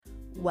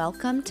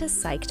Welcome to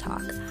Psych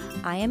Talk.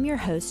 I am your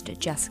host,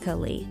 Jessica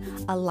Lee,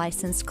 a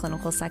licensed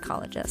clinical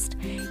psychologist.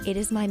 It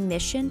is my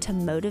mission to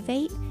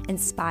motivate,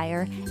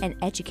 inspire, and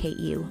educate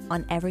you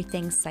on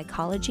everything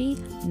psychology,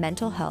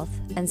 mental health,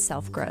 and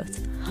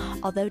self-growth.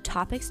 Although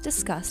topics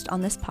discussed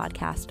on this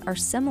podcast are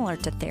similar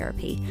to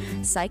therapy,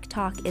 Psych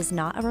Talk is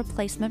not a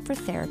replacement for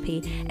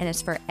therapy and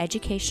is for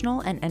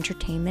educational and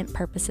entertainment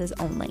purposes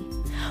only.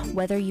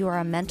 Whether you are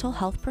a mental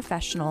health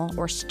professional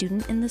or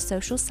student in the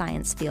social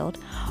science field,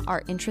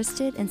 are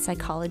interested in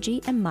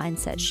psychology and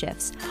mindset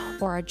shifts,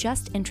 or are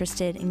just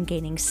interested in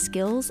gaining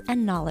skills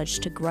and knowledge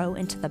to grow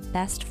into the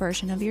best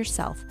version of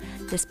yourself,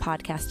 this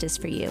podcast is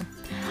for you.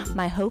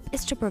 My hope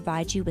is to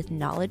provide you with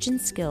knowledge and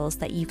skills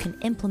that you can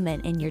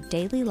implement in your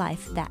daily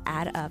life that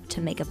add up to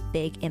make a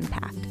big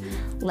impact.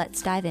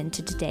 Let's dive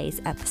into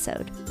today's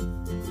episode.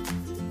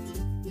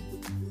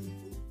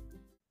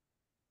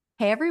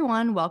 Hey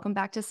everyone, welcome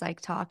back to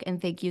Psych Talk,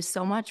 and thank you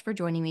so much for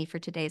joining me for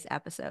today's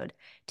episode.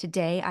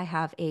 Today I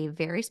have a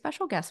very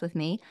special guest with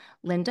me,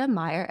 Linda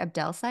Meier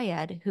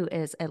Abdelsayed, who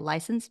is a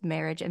licensed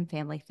marriage and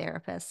family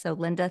therapist. So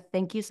Linda,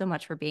 thank you so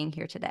much for being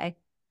here today.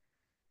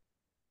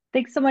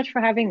 Thanks so much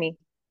for having me.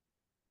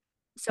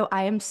 So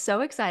I am so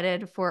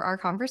excited for our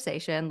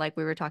conversation, like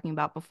we were talking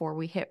about before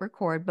we hit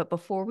record. But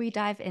before we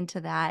dive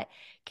into that,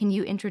 can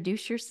you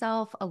introduce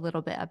yourself, a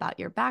little bit about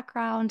your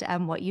background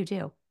and what you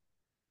do?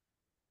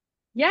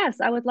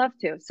 Yes, I would love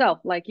to. So,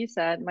 like you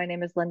said, my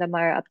name is Linda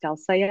Meier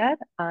Abdelsayed.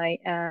 I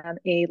am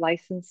a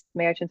licensed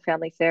marriage and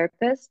family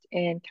therapist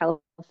in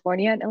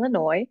California and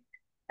Illinois.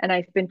 And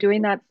I've been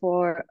doing that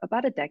for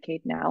about a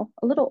decade now,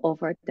 a little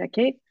over a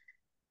decade.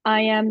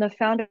 I am the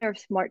founder of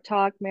Smart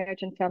Talk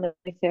Marriage and Family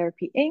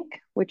Therapy Inc.,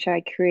 which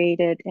I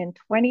created in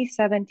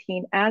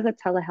 2017 as a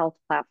telehealth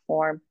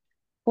platform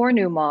for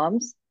new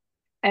moms.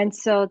 And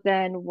so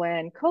then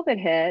when COVID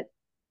hit,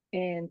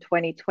 in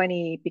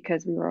 2020,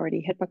 because we were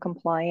already HIPAA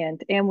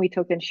compliant and we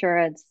took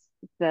insurance,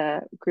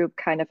 the group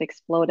kind of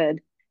exploded.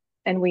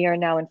 And we are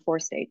now in 4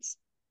 states.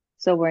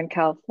 So we're in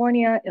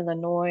California,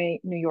 Illinois,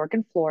 New York,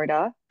 and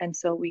Florida. And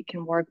so we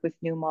can work with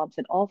new moms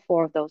in all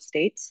 4 of those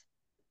states.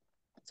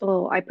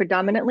 So I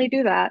predominantly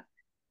do that.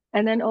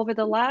 And then over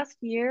the last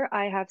year,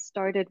 I have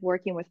started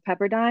working with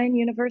Pepperdine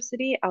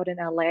University out in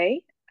LA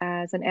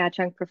as an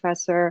adjunct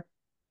professor.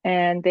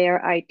 And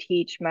there I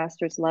teach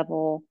master's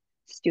level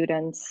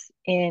students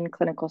in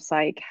clinical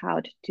psych how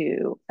to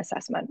do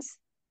assessments.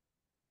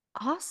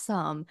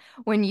 Awesome.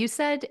 When you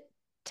said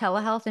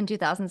telehealth in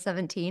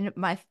 2017,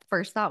 my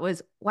first thought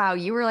was, wow,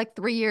 you were like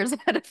 3 years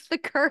ahead of the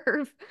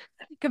curve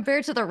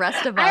compared to the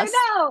rest of I us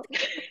know.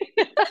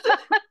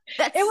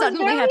 that It was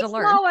suddenly very had to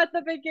learn. slow at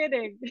the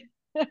beginning.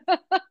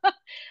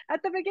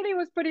 At the beginning, it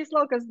was pretty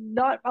slow because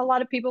not a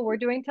lot of people were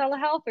doing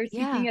telehealth or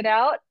seeking Yeah. it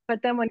out.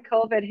 But then when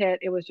COVID hit,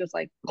 it was just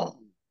like,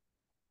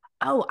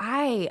 Oh,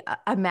 I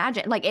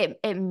imagine like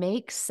it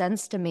makes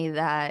sense to me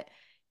that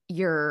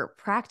your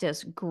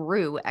practice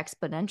grew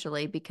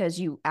exponentially because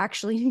you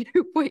actually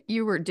knew what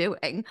you were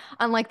doing,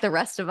 unlike the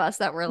rest of us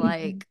that were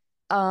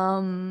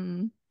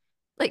um,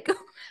 like,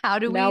 how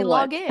do now we what?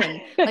 log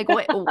in? Like,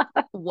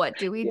 what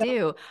do we Yep.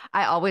 do?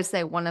 I always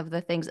say one of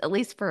the things, at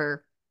least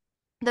for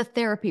the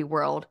therapy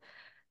world,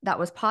 that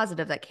was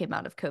positive that came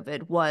out of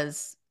COVID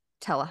was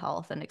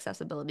telehealth and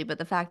accessibility. But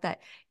the fact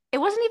that it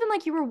wasn't even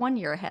like you were 1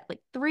 year ahead, like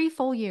 3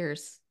 full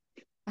years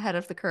ahead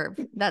of the curve.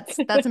 That's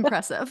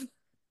impressive.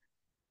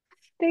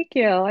 Thank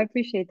you. I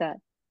appreciate that.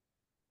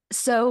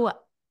 So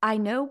I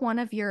know one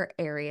of your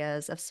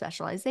areas of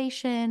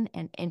specialization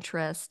and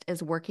interest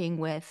is working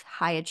with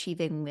high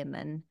achieving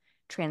women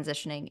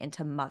transitioning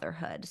into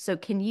motherhood. So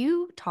can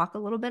you talk a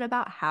little bit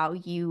about how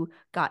you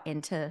got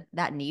into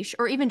that niche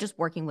or even just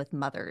working with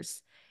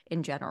mothers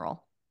in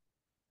general?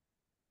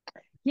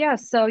 Yeah.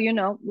 So,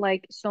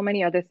 like so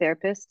many other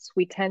therapists,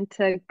 we tend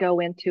to go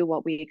into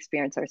what we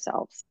experience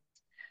ourselves.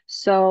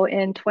 So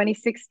in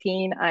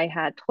 2016, I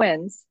had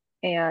twins.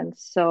 And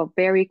so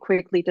very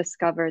quickly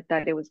discovered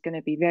that it was going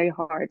to be very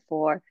hard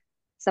for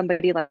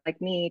somebody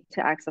like me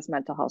to access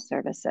mental health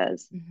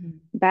services. Mhm.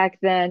 Back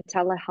then,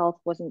 telehealth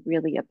wasn't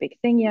really a big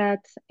thing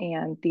yet.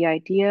 And the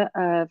idea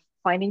of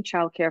finding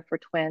childcare for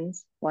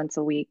twins once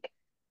a week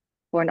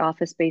for an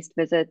office-based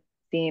visit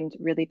seemed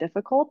really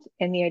difficult.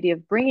 And the idea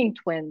of bringing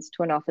twins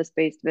to an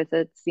office-based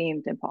visit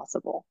seemed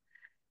impossible.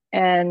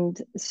 And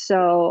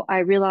so I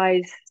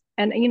realized,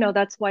 and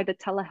that's why the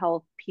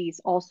telehealth piece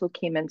also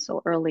came in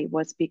so early,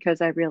 was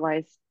because I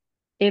realized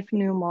if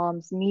new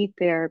moms need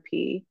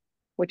therapy,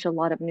 which a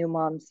lot of new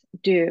moms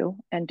do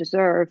and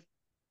deserve,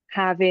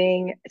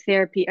 having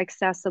therapy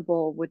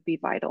accessible would be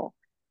vital.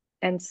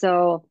 And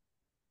so,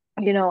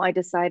 I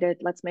decided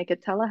let's make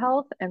it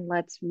telehealth and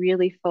let's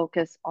really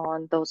focus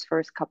on those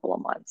first couple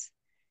of months.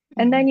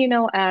 And then,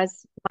 Mhm.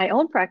 as my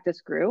own practice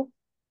grew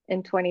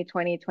in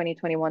 2020,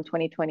 2021,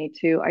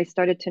 2022, I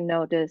started to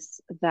notice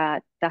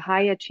that the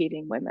high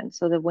achieving women,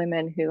 so the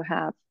women who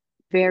have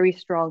very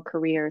strong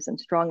careers and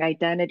strong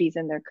identities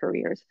in their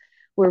careers,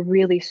 were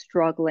really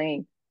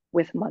struggling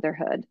with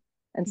motherhood.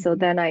 And so Mhm.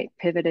 then I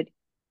pivoted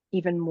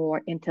even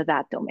more into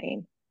that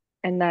domain.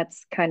 And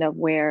that's kind of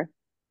where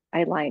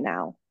I lie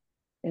now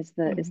is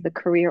the Mhm.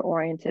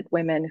 career-oriented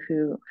women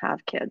who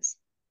have kids.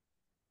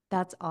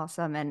 That's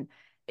awesome. And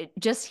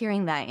just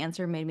hearing that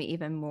answer made me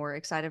even more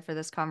excited for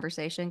this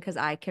conversation because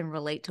I can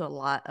relate to a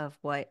lot of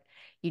what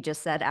you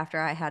just said after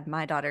I had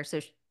my daughter. So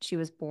she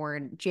was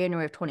born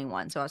January of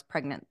 21. So I was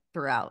pregnant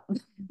throughout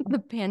the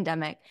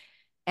pandemic.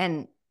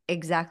 And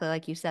exactly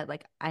like you said,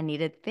 like I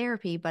needed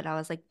therapy, but I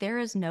was like, there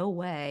is no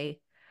way.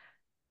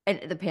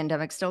 And the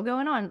pandemic's still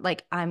going on.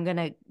 Like I'm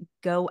gonna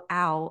go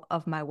out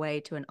of my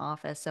way to an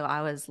office. So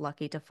I was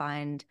lucky to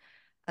find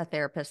a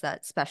therapist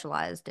that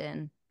specialized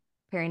in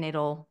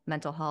perinatal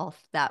mental health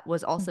that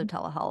was also Mhm.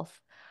 telehealth.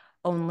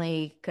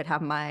 Only could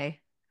have my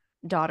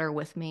daughter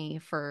with me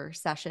for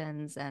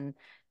sessions, and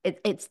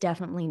it's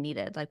definitely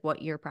needed. Like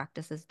what your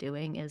practice is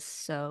doing is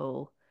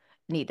so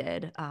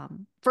needed.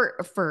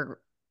 For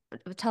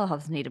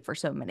telehealth is needed for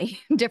so many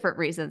different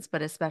reasons,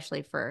 but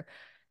especially for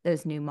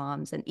those new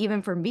moms. And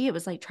even for me, it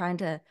was like trying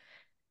to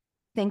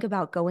think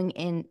about going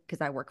in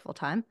because I work full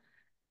time,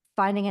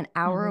 finding an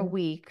hour a Mhm.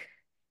 week.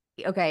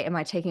 Okay, am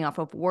I taking off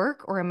of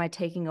work or am I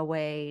taking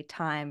away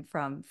time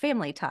from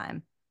family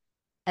time?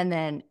 And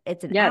then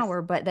it's an Yes,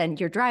 hour, but then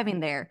you're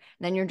driving there, and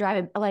then you're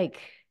driving like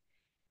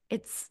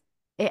it's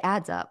it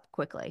adds up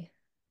quickly.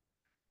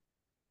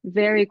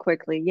 very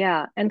quickly.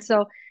 Yeah. And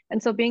so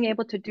being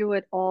able to do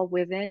it all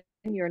within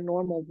your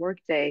normal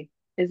workday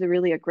is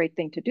a great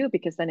thing to do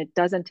because then it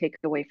doesn't take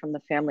away from the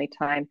family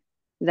time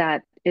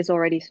that is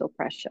already so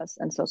precious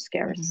and so Mhm.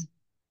 scarce.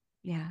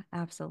 Yeah,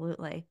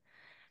 absolutely.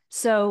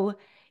 So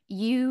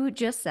you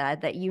just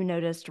said that you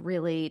noticed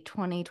really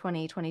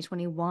 2020,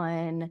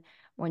 2021,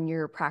 when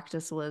your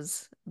practice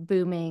was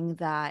booming,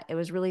 that it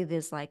was really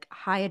this like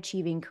high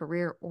achieving,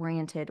 career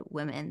oriented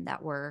women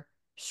that were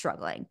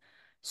struggling.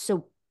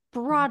 So,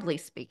 broadly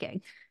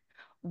speaking,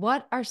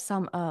 what are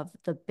some of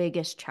the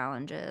biggest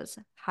challenges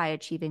high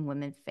achieving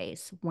women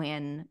face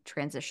when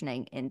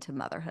transitioning into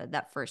motherhood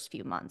that first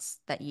few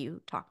months that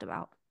you talked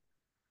about?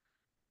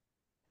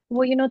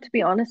 Well, to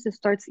be honest, it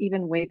starts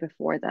even way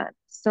before that.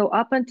 So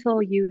up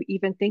until you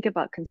even think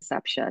about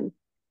conception,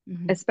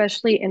 Hmm.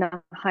 especially in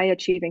a high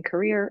achieving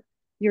career,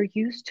 you're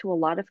used to a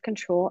lot of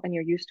control and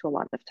you're used to a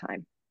lot of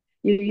time.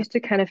 You're Yep. used to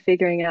kind of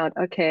figuring out,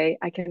 okay,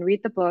 I can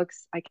read the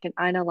books, I can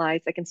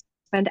analyze, I can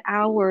spend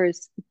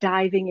hours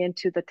diving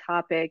into the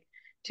topic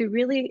to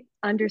really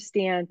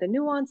understand the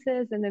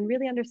nuances and then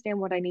really understand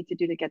what I need to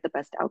do to get the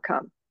best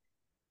outcome.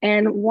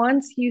 And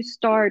once you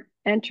start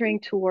entering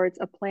towards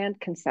a planned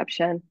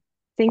conception,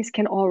 things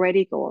can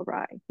already go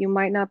awry. You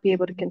might not be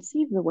able to Hmm.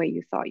 conceive the way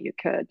you thought you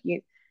could.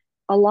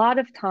 A lot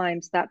of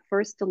times that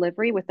first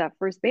delivery with that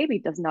first baby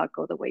does not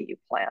go the way you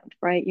planned,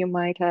 right? You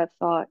might have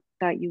thought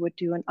that you would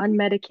do an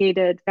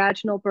unmedicated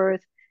vaginal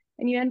birth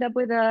and you end up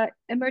with an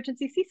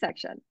emergency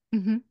C-section.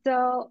 Hmm.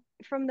 So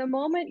from the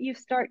moment you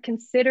start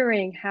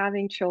considering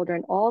having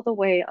children all the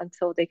way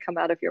until they come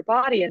out of your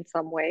body in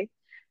some way,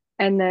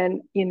 and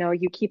then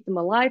you keep them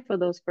alive for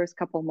those first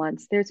couple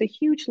months, there's a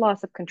huge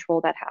loss of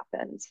control that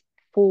happens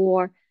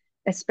for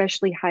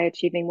especially high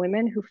achieving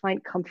women who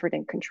find comfort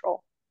in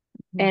control,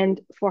 and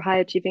for high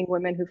achieving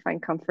women who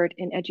find comfort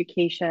in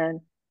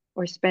education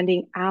or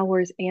spending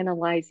hours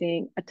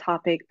analyzing a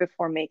topic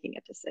before making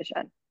a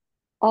decision.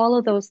 All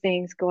of those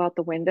things go out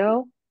the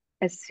window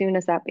as soon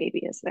as that baby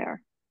is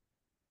there.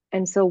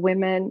 And so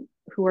women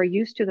who are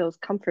used to those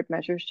comfort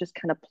measures just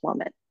kind of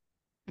plummet.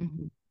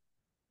 Hmm.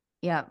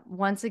 Yeah.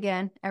 Once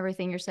again,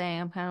 everything you're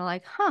saying, I'm kind of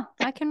like, huh,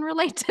 I can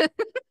relate to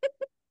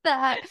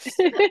that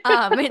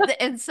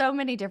in so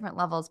many different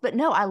levels. But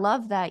no, I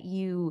love that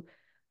you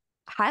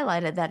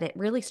highlighted that it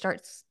really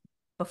starts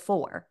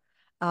before.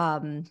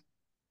 Um,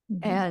 Mhm.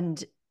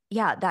 and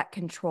yeah, that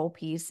control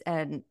piece.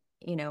 And,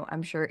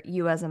 I'm sure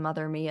you as a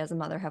mother, me as a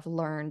mother have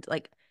learned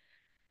like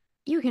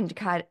you can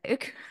kind of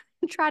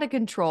try to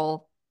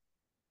control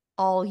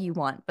all you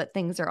want, but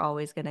things are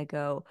always going to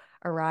go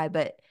awry.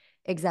 But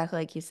exactly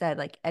like you said,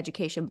 like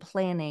education,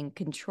 planning,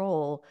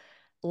 control,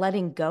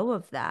 letting go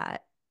of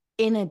that,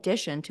 in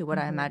addition to what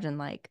I Mhm. imagine,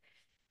 like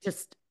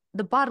just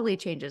the bodily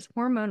changes,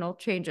 hormonal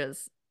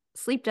changes,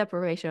 sleep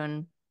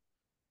deprivation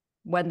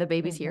when the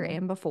baby's here Mhm.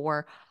 and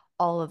before,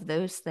 all of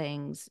those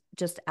things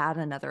just add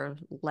another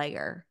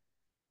layer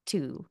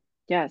to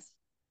Yes.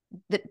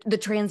 the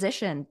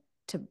transition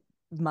to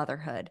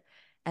motherhood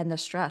and the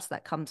stress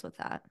that comes with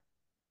that.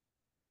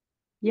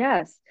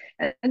 Yes.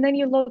 And then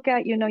you look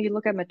at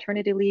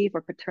maternity leave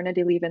or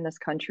paternity leave in this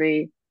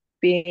country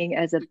being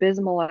as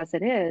abysmal as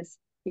it is,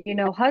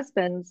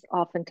 husbands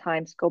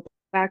oftentimes go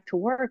back to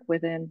work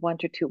within 1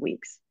 to 2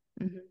 weeks.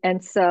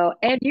 Mhm.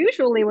 And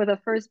usually with a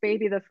first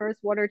baby, the first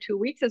 1 or 2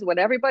 weeks is when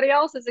everybody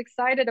else is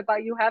excited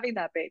about you having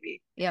that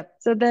baby. Yep.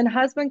 So then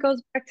husband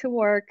goes back to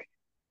work,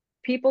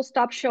 people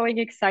stop showing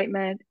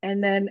excitement.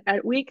 And then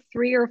at week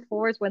 3 or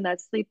 4 is when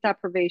that sleep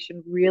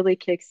deprivation really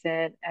kicks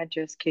in and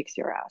just kicks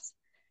your ass.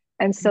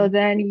 And so Mhm.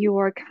 then you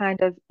are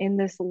kind of in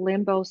this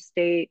limbo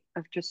state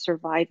of just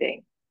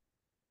surviving.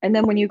 And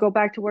then when you go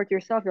back to work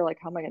yourself, you're like,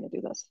 how am I going to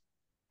do this?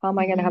 How am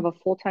I going to have Mhm. a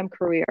full time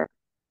career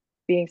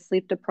being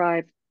sleep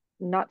deprived,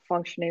 not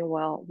functioning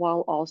well,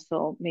 while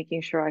also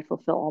making sure I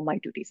fulfill all my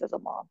duties as a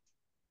mom.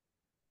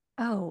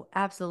 Oh,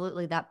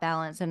 absolutely, that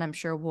balance. And I'm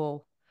sure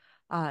we'll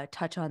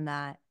touch on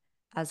that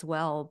as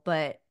well.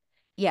 But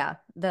yeah,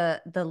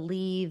 the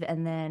leave,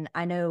 and then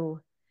I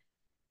know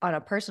on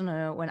a personal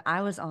note, when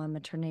I was on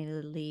maternity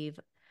leave,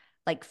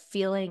 like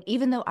feeling,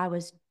 even though I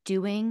was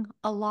doing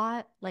a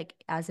lot, like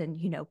as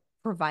in,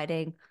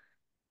 providing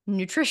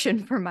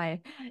nutrition for my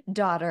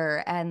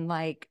daughter and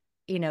like,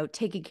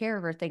 taking care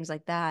of her, things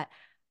like that.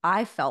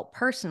 I felt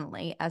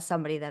personally, as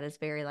somebody that is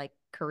very like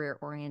career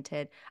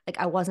oriented, like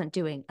I wasn't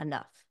doing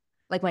enough.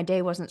 Like my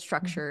day wasn't Mhm.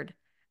 structured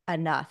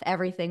enough.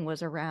 Everything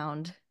was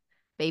around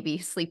baby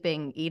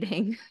sleeping,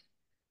 eating,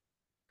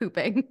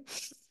 pooping.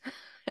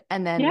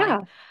 And then like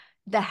Yeah.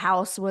 the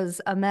house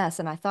was a mess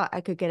and I thought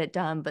I could get it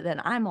done, but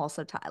then I'm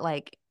also tired.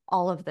 Like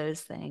all of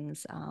those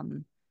things,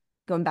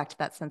 going back to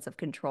that sense of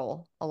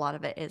control, a lot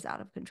of it is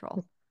out of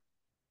control.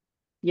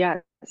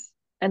 Yes.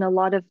 And a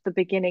lot of the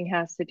beginning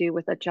has to do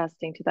with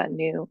adjusting to that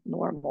new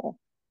normal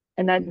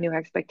and that new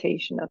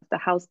expectation of the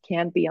house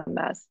can be a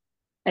mess.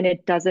 And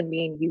it doesn't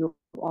mean you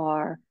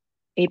are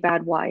a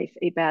bad wife,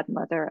 a bad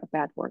mother, a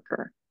bad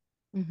worker.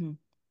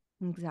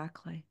 Mm-hmm.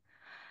 Exactly.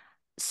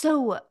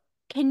 So,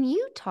 can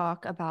you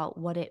talk about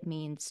what it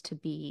means to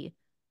be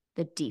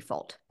the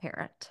default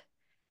parent?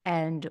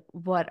 And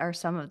what are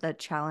some of the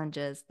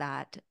challenges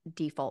that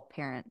default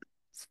parents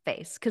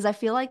face? Because I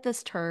feel like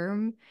this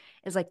term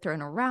is like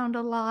thrown around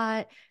a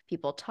lot.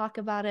 People talk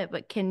about it,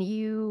 but can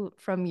you,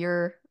 from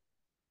your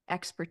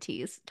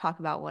expertise, talk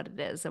about what it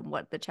is and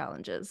what the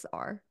challenges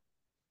are?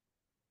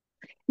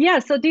 Yeah,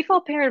 so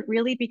default parent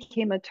really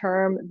became a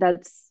term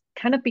that's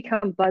kind of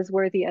become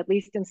buzzworthy, at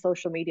least in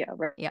social media,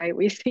 Yeah. right?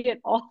 We see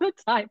it all the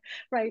time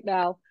right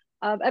now.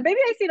 And maybe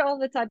I see it all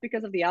the time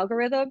because of the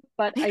algorithm,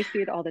 but I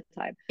see it all the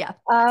time. Yeah,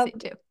 I Um, see it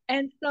too.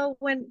 and so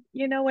when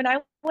I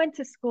went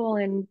to school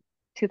in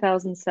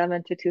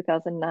 2007 to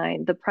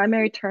 2009, the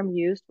primary term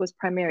used was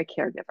primary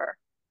caregiver.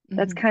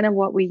 That's Hmm. kind of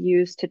what we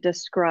use to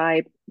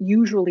describe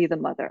usually the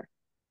mother,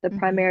 the Hmm.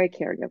 primary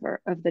caregiver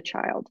of the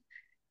child.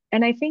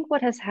 And I think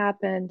what has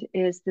happened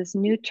is this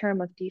new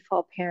term of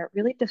default parent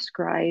really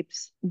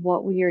describes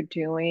what we are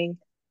doing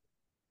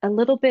a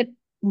little bit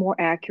more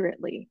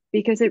accurately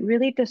because it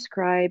really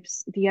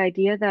describes the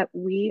idea that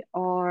we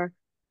are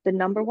the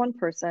number one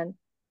person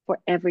for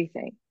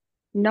everything,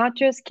 not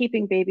just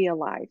keeping baby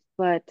alive,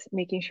 but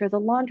making sure the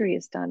laundry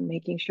is done,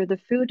 making sure the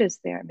food is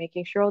there,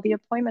 making sure all the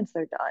appointments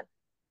are done.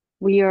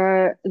 We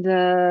are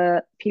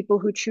the people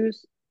who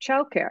choose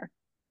childcare,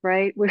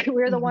 right?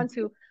 We're the Hmm. ones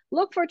who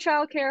look for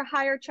childcare,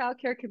 hire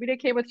childcare,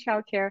 communicate with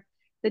childcare.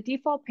 The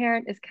default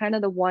parent is kind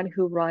of the one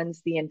who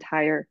runs the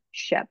entire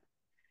ship.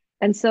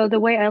 And so the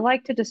way I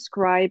like to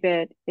describe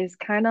it is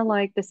kind of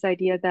like this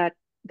idea that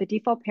the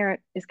default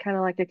parent is kind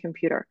of like a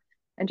computer.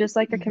 And just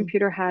like a Hmm.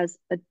 computer has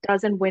a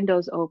dozen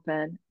windows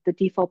open, the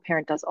default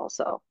parent does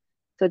also.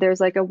 So there's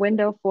like a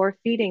window for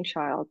feeding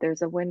child,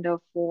 there's a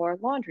window for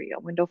laundry, a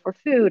window for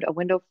food, a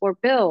window for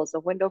bills, a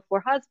window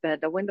for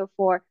husband, a window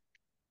for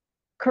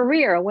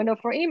career, a window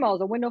for emails,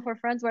 a window for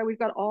friends, where we've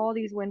got all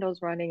these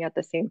windows running at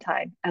the same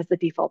time as the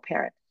default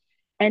parent.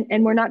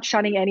 And we're not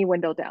shutting any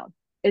window down.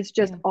 It's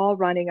just Yeah. all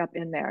running up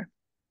in there.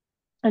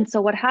 And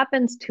so what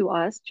happens to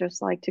us,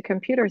 just like to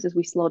computers, is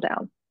we slow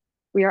down.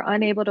 We are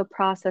unable to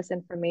process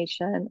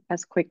information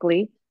as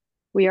quickly.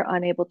 We are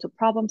unable to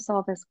problem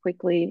solve as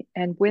quickly.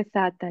 And with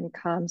that, then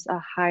comes a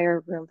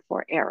higher room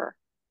for error.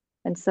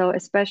 And so,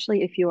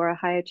 especially if you are a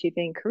high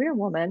achieving career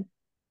woman,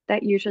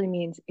 that usually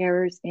means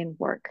errors in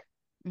work.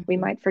 We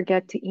Hmm. might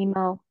forget to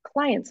email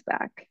clients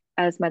back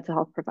as mental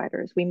health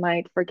providers. We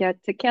might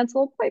forget to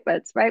cancel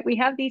appointments, right? We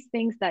have these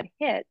things that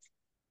hit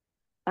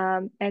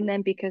and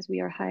then because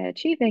we are high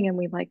achieving and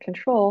we like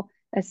control,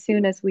 as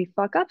soon as we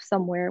fuck up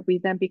somewhere, we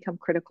then become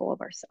critical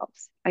of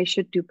ourselves. I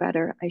should do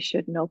better. I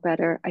should know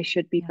better. I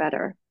should be Yeah.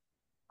 better.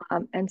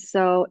 And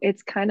so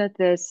it's kind of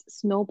this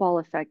snowball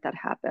effect that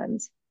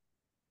happens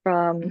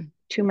from Mm-hmm.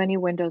 too many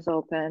windows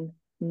open,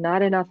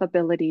 not enough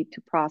ability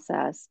to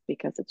process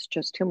because it's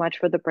just too much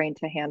for the brain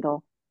to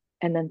handle.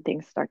 And then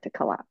things start to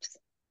collapse.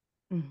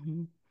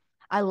 Mm-hmm.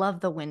 I love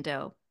the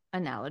window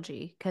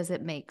analogy because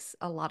it makes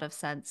a lot of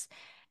sense.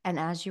 And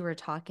as you were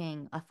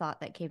talking, a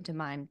thought that came to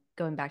mind,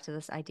 going back to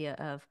this idea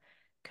of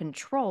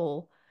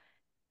control,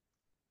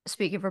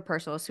 speaking for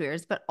personal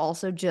spheres, but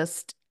also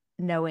just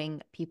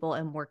knowing people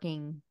and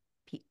working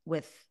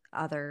with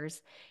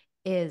others,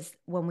 is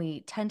when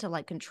we tend to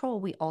like control,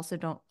 we also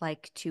don't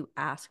like to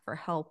ask for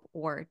help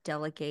or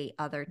delegate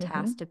other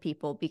tasks Mhm. to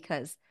people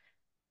because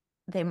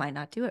they might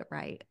not do it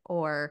right,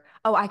 or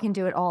oh, I can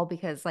do it all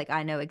because like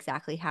I know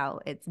exactly how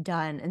it's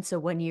done. And so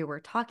when you were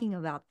talking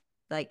about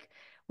like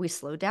we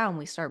slow down,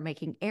 we start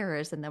making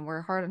errors, and then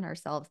we're hard on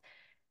ourselves,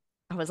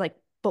 I was like,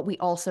 but we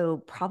also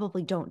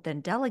probably don't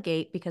then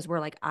delegate because we're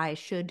like, I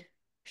should,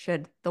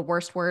 the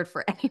worst word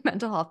for any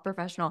mental health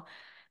professional,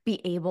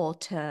 be able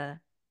to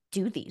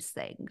do these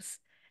things,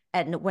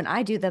 and when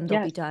I do them they'll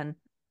be Yes, done,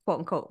 quote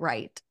unquote,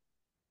 right.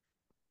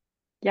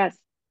 yes.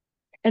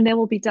 And they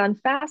will be done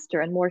faster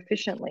and more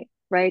efficiently.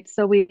 right?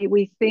 So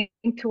we think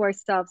to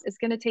ourselves, it's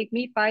going to take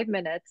me 5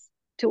 minutes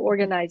to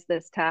Mhm. organize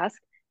this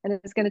task, and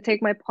it's going to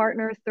take my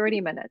partner 30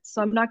 minutes.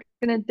 So I'm not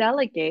going to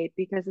delegate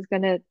because it's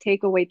going to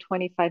take away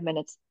 25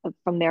 minutes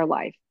from their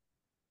life.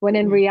 When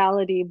in Mhm.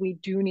 reality, we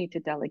do need to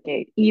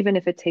delegate, even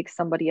if it takes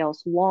somebody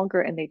else longer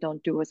and they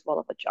don't do as well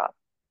of a job.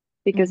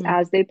 Because Mhm.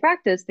 as they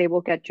practice, they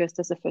will get just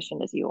as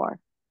efficient as you are.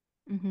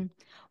 Mhm.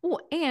 Well,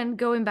 and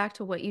going back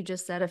to what you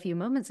just said a few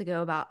moments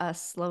ago about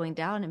us slowing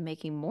down and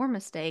making more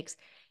mistakes,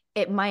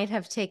 it might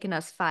have taken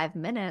us 5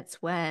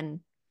 minutes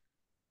when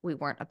we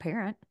weren't a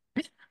parent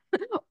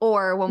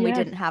or when we Yes,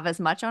 didn't have as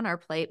much on our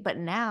plate, but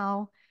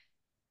now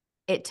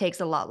it takes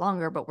a lot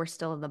longer, but we're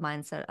still in the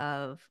mindset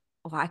of,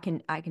 oh, I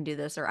can do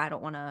this, or I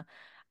don't want to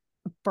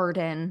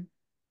burden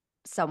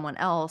someone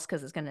else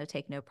because it's going to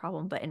take no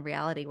problem. But in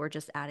reality, we're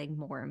just adding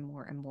more and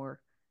more and more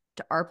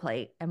to our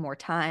plate and more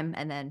time.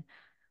 And then,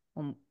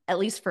 at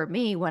least for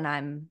me, when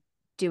I'm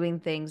doing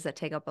things that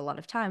take up a lot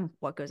of time,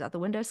 what goes out the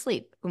window?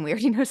 Sleep. When we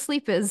already know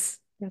sleep is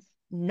yes,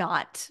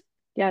 not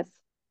yes.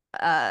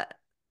 uh,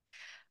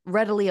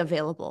 readily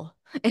available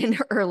in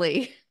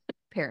early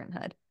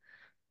parenthood.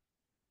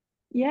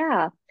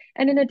 Yeah.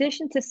 And in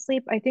addition to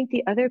sleep, I think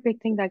the other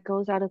big thing that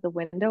goes out of the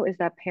window is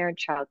that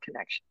parent-child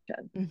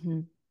connection. Hmm.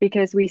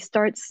 Because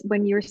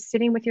when you're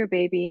sitting with your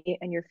baby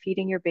and you're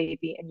feeding your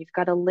baby and you've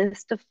got a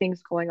list of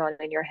things going on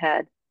in your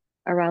head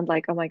around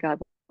like, oh my God,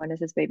 when is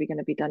this baby going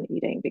to be done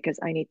eating? Because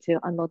I need to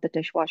unload the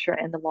dishwasher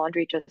and the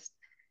laundry just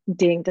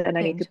dinged and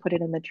I need to Things. put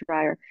it in the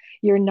dryer.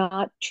 You're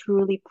not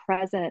truly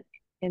present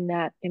in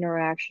that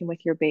interaction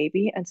with your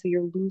baby. And so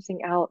you're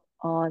losing out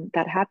on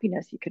that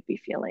happiness you could be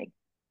feeling.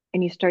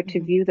 And you start to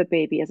Hmm. view the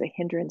baby as a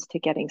hindrance to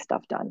getting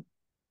stuff done.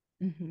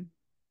 Hmm.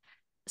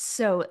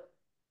 So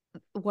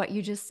what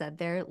you just said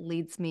there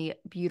leads me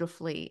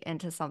beautifully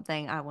into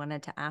something I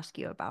wanted to ask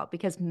you about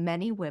because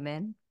many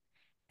women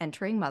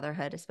entering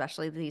motherhood,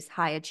 especially these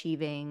high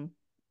achieving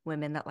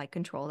women that like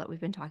control that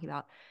we've been talking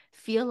about,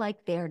 feel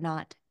like they're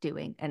not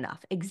doing enough.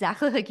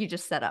 Exactly like you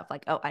just set up,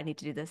 like, oh, I need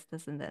to do this,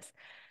 this, and this.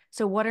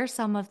 So, what are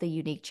some of the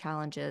unique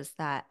challenges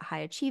that high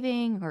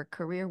achieving or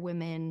career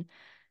women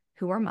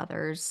who are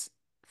mothers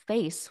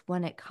face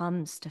when it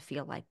comes to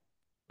feeling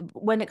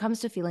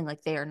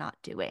like they are not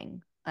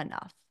doing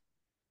enough?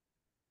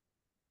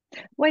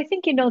 Well, I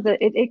think, that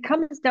it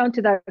comes down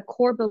to that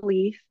core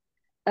belief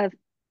of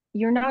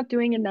you're not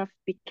doing enough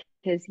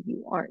because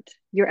you aren't.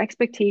 Your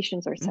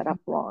expectations are set Hmm. up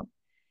wrong.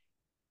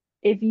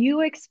 If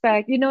you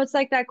expect, it's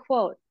like that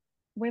quote,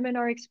 women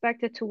are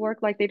expected to work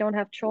like they don't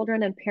have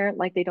children and parent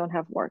like they don't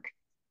have work.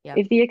 Yep.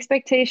 If the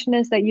expectation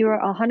is that you are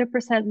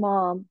 100%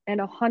 mom and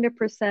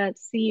 100%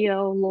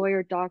 CEO,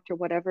 lawyer, doctor,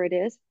 whatever it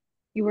is,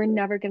 you are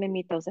never going to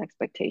meet those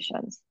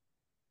expectations.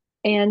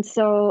 And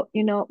so,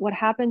 what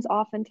happens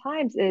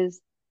oftentimes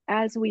is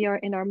as we are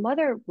in our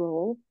mother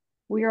role,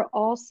 we are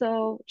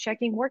also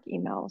checking work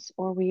emails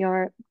or we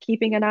are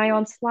keeping an eye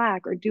on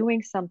Slack or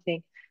doing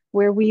something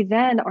where we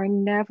then are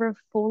never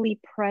fully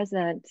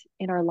present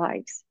in our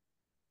lives.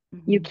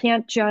 You Hmm.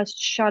 can't just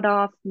shut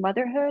off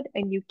motherhood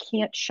and you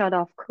can't shut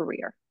off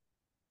career.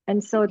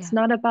 And so it's Yeah.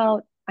 not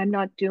about I'm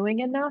not doing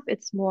enough.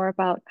 It's more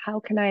about how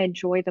can I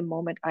enjoy the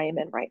moment I am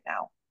in right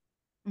now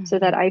so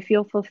that Hmm. I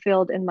feel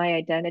fulfilled in my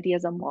identity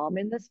as a mom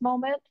in this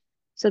moment,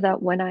 so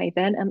that when I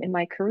then am in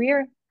my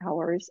career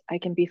hours, I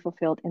can be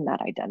fulfilled in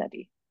that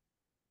identity.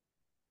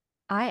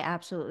 I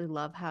absolutely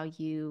love how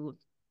you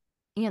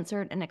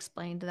answered and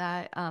explained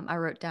that. I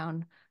wrote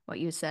down what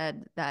you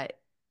said that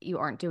you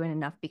aren't doing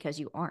enough because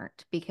you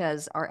aren't,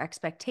 because our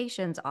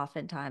expectations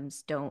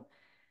oftentimes don't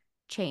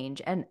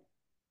change. And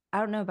I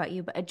don't know about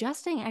you, but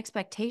adjusting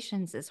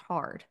expectations is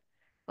hard.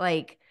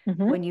 Like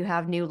Mm-hmm. when you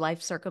have new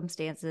life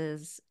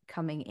circumstances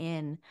coming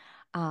in.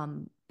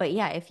 But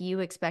yeah, if you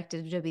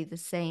expected to be the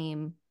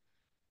same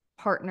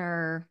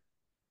partner,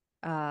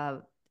 uh,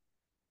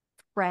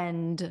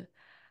 friend,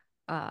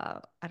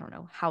 I don't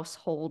know,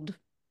 household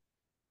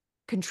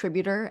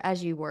contributor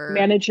as you were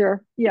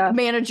Manager. Yeah.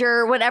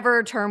 manager,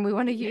 whatever term we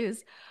want to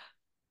use,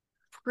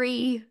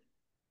 pre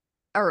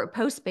or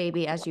post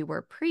baby as you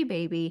were pre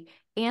baby,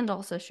 and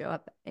also show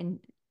up in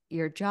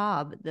your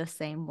job the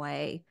same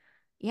way.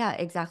 Yeah,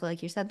 exactly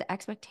like you said, the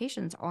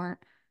expectations aren't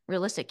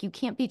realistic. You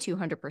can't be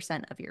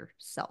 200% of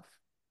yourself.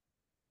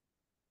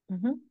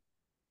 Mm-hmm.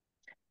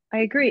 I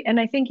agree. And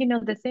I think,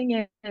 the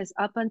thing is,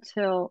 up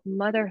until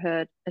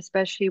motherhood,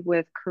 especially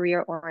with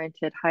career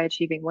oriented, high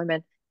achieving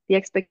women, the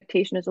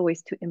expectation is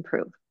always to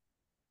improve.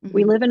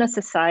 We Hmm. live in a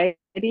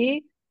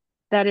society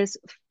that is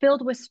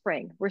filled with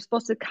spring. We're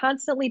supposed to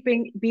constantly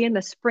be in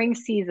the spring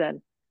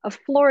season of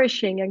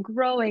flourishing and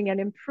growing and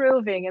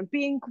improving and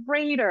being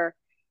greater.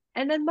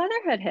 And then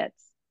motherhood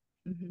hits.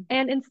 Hmm.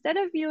 And instead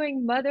of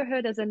viewing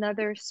motherhood as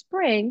another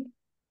spring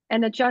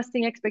and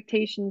adjusting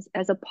expectations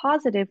as a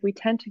positive, we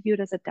tend to view it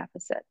as a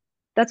deficit.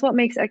 That's what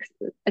makes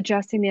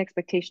adjusting the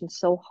expectations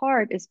so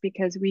hard, is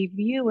because we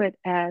view it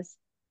as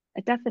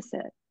a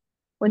deficit.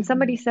 When Hmm.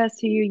 somebody says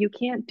to you, you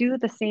can't do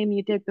the same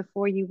you did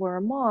before you were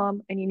a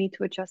mom and you need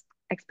to adjust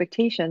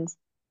expectations,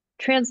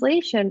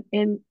 translation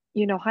in,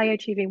 high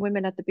achieving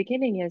women at the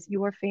beginning is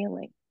you are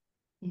failing.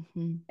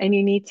 Hmm. and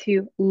you need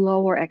to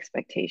lower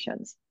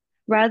expectations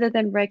rather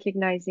than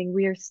recognizing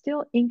we are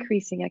still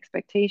increasing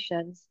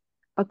expectations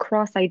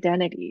across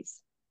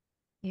identities.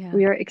 Yeah.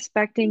 We are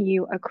expecting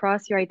you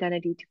across your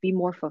identity to be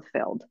more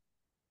fulfilled.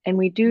 And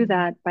we do Hmm.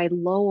 that by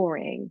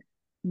lowering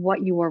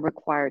what you are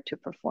required to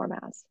perform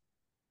as.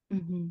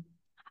 Hmm.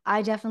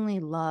 I definitely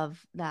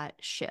love that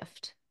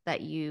shift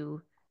that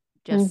you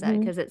just said Mm-hmm.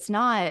 because it's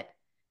not,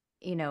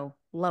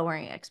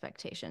 lowering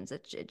expectations.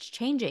 It's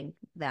changing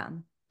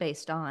them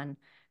based on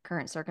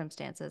current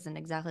circumstances and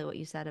exactly what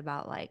you said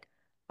about like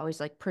always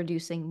like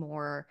producing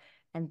more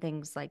and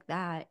things like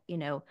that.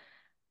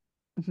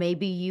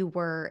 Maybe you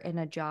were in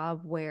a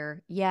job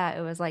where, yeah,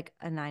 it was like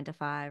a 9 to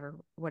 5 or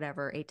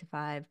whatever, 8 to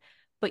 5,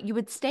 but you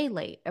would stay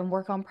late and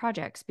work on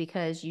projects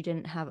because you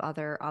didn't have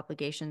other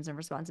obligations and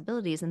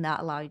responsibilities, and that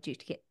allowed you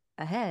to get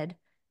ahead.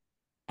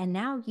 And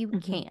now you Mm-hmm.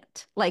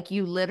 can't. Like,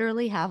 you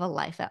literally have a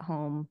life at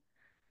home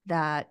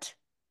that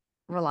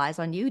relies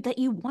on you that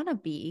you want to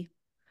be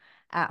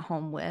at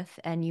home with.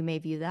 And you may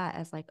view that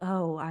as like,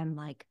 oh, I'm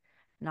like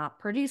not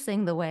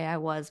producing the way I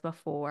was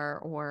before,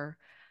 or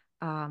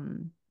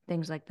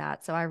things like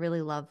that. So I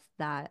really love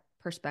that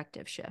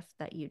perspective shift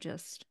that you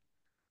just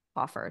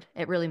offered.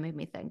 It really made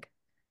me think.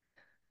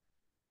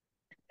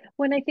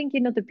 When I think,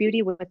 the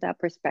beauty with that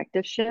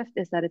perspective shift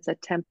is that it's a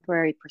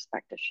temporary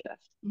perspective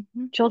shift.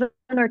 Hmm. Children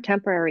are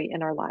temporary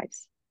in our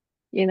lives.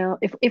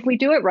 If we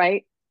do it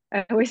right,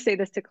 I always say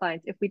this to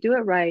clients, if we do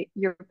it right,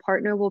 your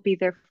partner will be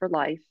there for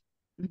life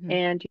Hmm.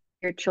 and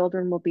your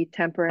children will be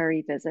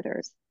temporary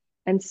visitors.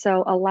 And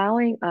so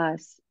allowing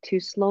us to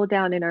slow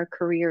down in our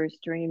careers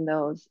during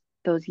those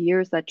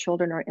years that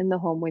children are in the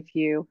home with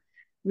you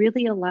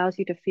really allows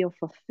you to feel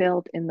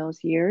fulfilled in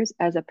those years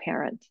as a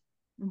parent.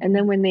 And Hmm.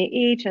 then when they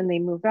age and they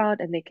move out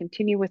and they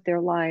continue with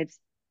their lives,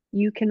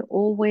 you can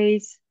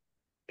always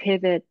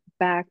pivot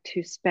back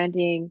to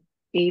spending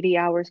 80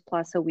 hours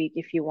plus a week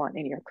if you want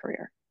in your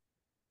career.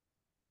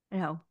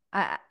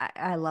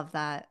 I love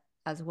that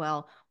as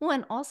well. Well,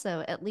 and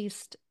also at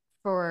least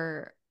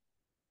for,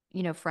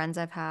 friends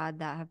I've had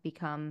that have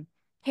become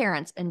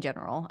parents in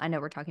general. I know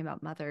we're talking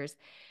about mothers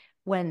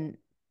when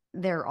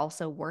they're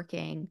also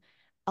working.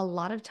 A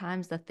lot of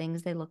times the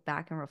things they look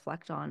back and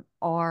reflect on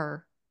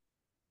are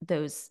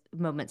those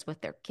moments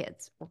with their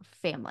kids or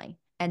family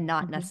and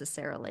not Mm-hmm.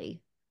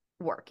 necessarily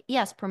work.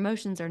 Yes,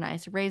 promotions are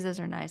nice, raises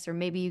are nice, or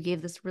maybe you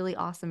gave this really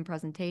awesome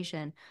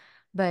presentation.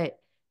 But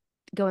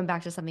going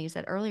back to something you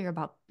said earlier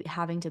about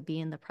having to be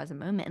in the present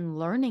moment and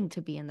learning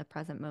to be in the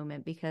present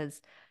moment, because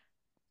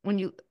when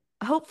you,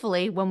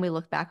 hopefully, when we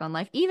look back on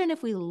life, even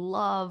if we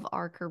love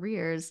our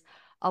careers,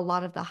 a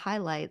lot of the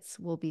highlights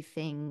will be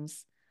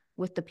things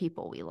with the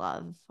people we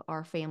love,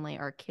 our family,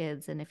 our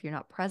kids. And if you're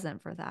not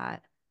present for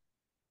that,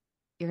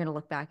 you're going to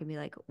look back and be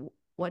like,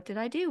 what did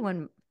I do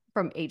when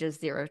from ages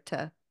 0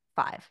 to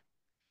 5,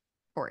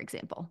 for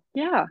example?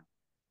 Yeah.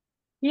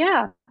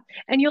 Yeah.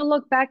 And you'll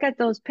look back at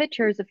those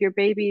pictures of your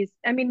babies.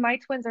 I mean, my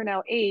twins are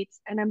now 8,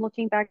 and I'm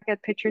looking back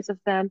at pictures of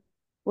them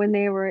when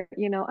they were,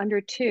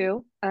 under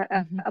 2,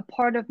 Hmm. a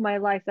part of my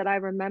life that I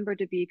remember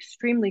to be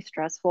extremely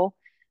stressful,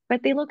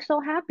 but they look so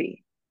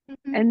happy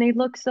Hmm. and they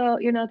look so,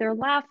 they're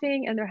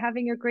laughing and they're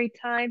having a great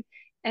time.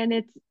 And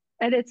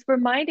it's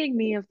reminding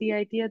me of the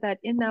idea that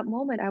in that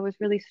moment I was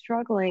really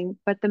struggling,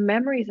 but the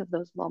memories of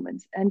those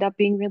moments end up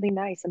being really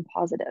nice and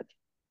positive.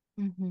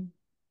 Hmm.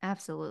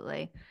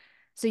 Absolutely.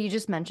 So you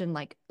just mentioned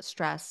like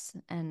stress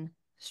and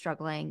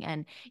struggling,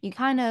 and you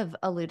kind of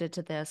alluded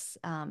to this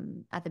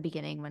at the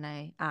beginning when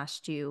I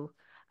asked you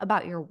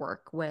about your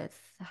work with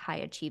high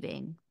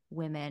achieving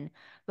women.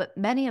 But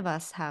many of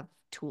us have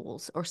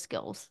tools or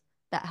skills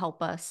that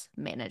help us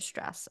manage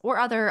stress or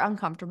other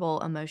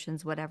uncomfortable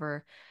emotions,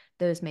 whatever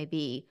those may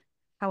be.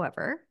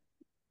 However,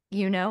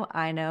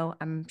 I know,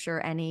 I'm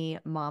sure any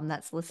mom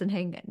that's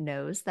listening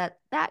knows that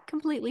that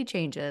completely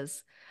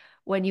changes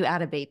when you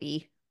add a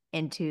baby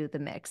into the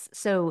mix.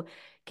 So,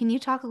 can you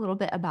talk a little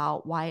bit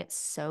about why it's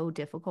so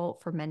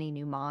difficult for many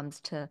new moms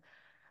to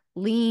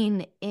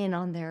lean in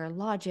on their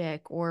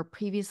logic or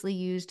previously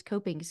used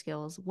coping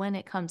skills when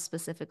it comes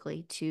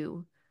specifically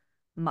to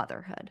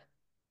motherhood?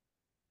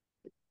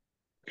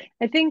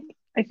 I think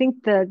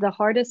the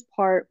hardest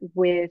part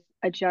with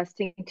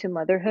adjusting to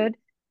motherhood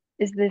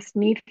is this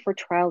need for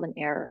trial and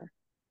error.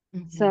 Hmm.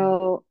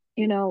 So,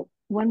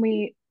 when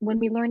we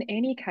learn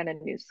any kind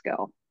of new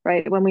skill,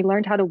 right? When we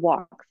learned how to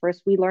walk,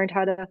 first we learned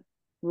how to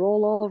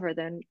roll over,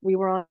 then we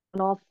were on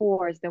all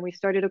fours, then we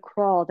started to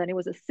crawl, then it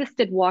was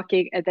assisted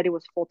walking, and then it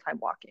was full-time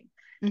walking.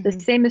 The Hmm.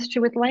 same is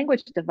true with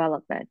language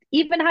development.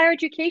 Even higher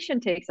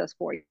education takes us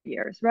 4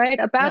 years, right?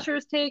 A Yep.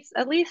 bachelor's takes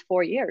at least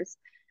 4 years.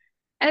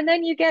 And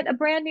then you get a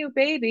brand new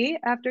baby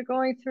after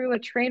going through a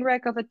train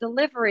wreck of a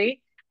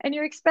delivery, and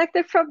you're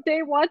expected from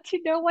day one to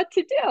know what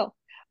to do,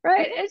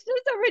 right? Hmm. It's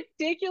just a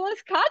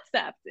ridiculous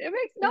concept. It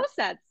makes no Yep.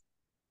 sense.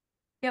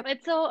 Yep.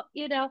 And so,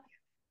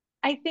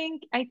 I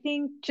think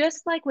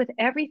just like with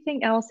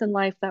everything else in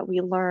life that we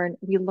learn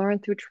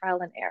through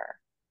trial and error.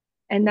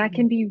 And that Hmm.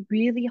 can be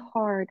really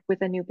hard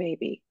with a new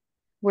baby,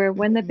 where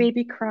when the Hmm.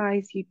 baby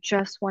cries, you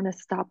just want to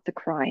stop the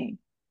crying.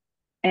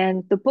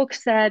 And the book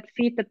said,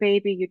 feed the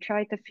baby. You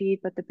tried to feed,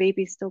 but the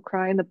baby's still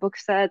crying. The book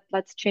said,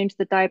 let's change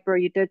the diaper.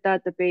 You did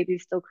that. The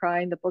baby's still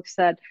crying. The book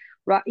said,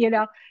 you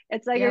know,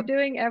 it's like you're Yep.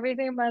 doing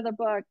everything by the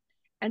book.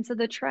 And so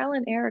the trial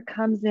and error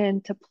comes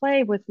in to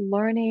play with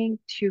learning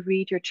to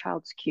read your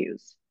child's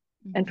cues.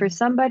 And for Hmm.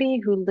 somebody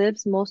who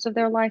lives most of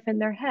their life in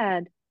their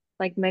head,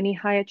 like many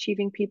high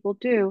achieving people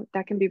do,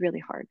 that can be really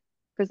hard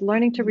because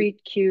learning to Hmm.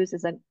 read cues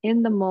is an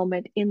in the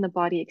moment, in the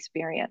body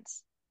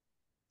experience.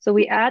 So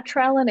we add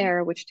trial and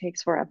error, which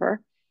takes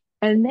forever.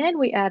 And then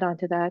we add on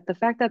to that the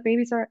fact that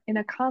babies are in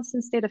a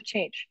constant state of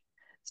change.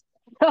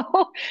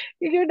 So,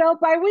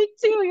 by week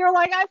two, you're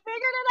like, I figured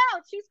it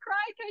out. She's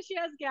crying because she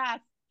has gas.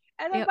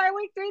 And then Yep. by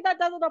week three, that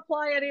doesn't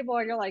apply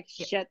anymore. You're like,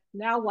 Yep. shit,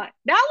 now what?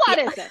 Now what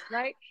Yep. is it?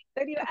 Right.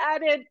 Then you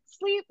added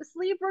sleep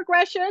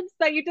regressions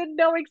that you didn't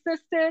know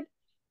existed.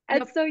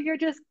 And Yep. so you're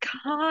just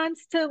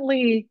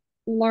constantly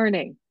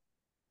learning.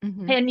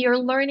 Hmm. And you're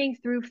learning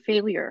through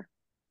failure.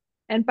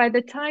 And by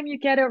the time you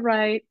get it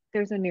right,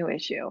 there's a new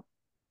issue.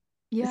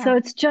 Yeah. So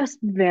it's just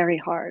very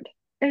hard.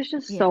 It's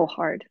just Yeah. so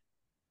hard.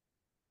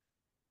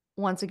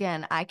 Once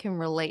again, I can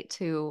relate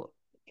to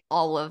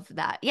all of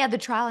that. Yeah, the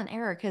trial and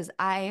error, because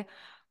I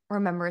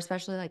remember,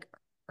 especially like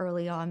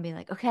early on, being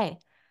like, okay,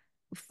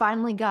 we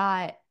finally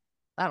got,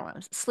 I don't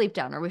know, sleep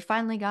down, or we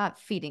finally got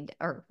feeding,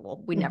 or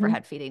well, we never Hmm.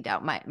 had feeding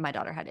down. My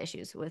daughter had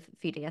issues with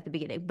feeding at the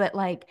beginning, but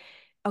like,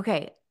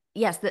 okay,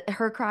 yes,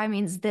 her cry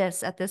means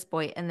this at this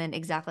point, and then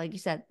exactly like you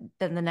said,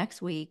 then the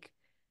next week,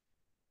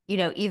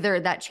 either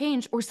that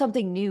changed or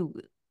something new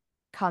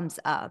comes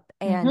up.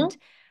 Hmm. And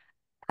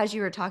as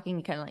you were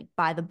talking, kind of like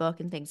by the book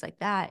and things like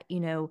that,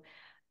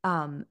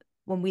 um,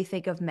 when we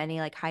think of many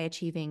like high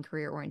achieving,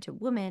 career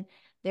oriented women,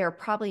 they're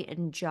probably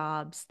in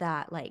jobs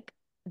that like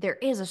there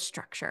is a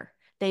structure.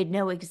 They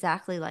know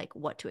exactly like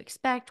what to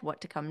expect,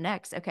 what to come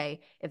next.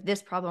 Okay, if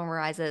this problem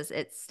arises,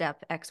 it's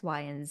step X, Y,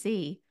 and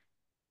Z.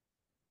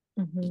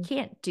 You Hmm.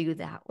 can't do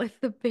that with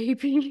the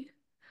baby.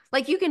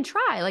 Like you can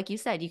try, like you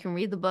said, you can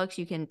read the books,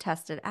 you can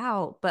test it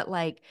out, but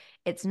like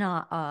it's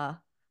not a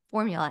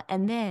formula.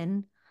 And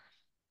then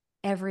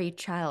every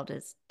child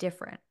is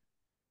different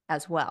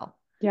as well.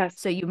 Yes.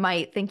 So you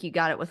might think you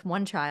got it with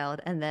one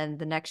child and then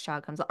the next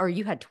child comes, or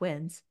you had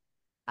twins.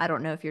 I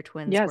don't know if your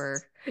twins Yes.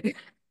 were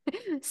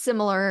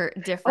similar,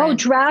 Oh, different.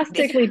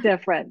 drastically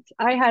different.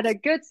 I had a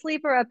good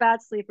sleeper, a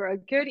bad sleeper, a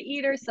good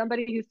eater,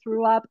 somebody who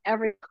threw up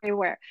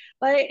everywhere.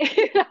 Like,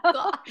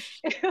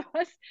 Gosh. it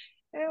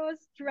was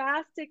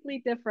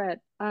drastically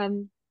different.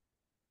 And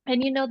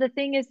the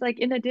thing is, like,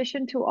 in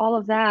addition to all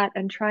of that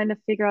and trying to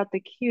figure out the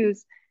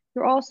cues,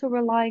 you're also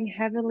relying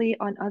heavily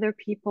on other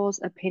people's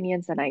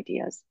opinions and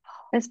ideas,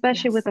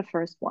 especially with Yes. the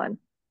first one.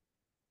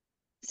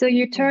 So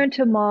you Yeah. turn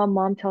to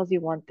mom tells you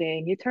one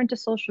thing. You turn to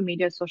social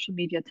media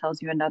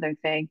tells you another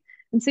thing.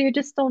 And so you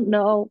just don't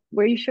know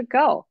where you should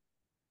go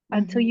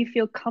until Hmm. you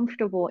feel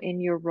comfortable in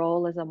your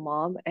role as a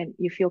mom and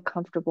you feel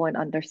comfortable in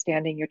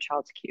understanding your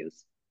child's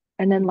cues.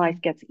 And then life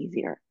Hmm. gets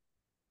easier.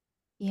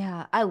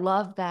 Yeah, I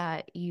love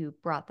that you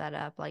brought that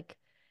up. Like,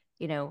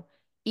 you know,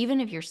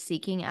 even if you're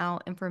seeking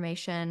out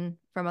information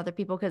from other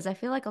people, because I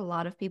feel like a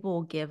lot of people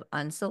will give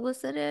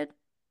unsolicited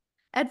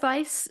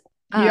advice,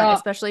 Yeah.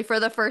 especially for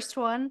the first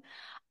one.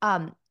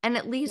 And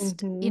at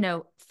least, Hmm.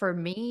 for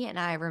me, and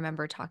I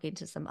remember talking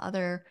to some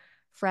other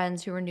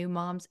friends who are new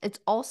moms, it's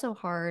also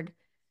hard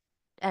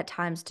at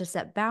times to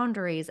set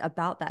boundaries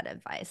about that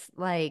advice.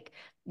 Like,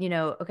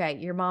 okay,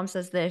 your mom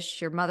says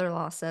this, your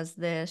mother-in-law says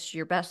this,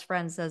 your best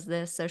friend says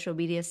this, social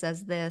media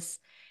says this.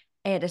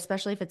 And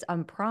especially if it's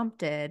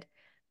unprompted,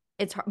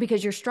 it's hard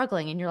because you're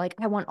struggling and you're like,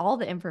 I want all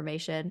the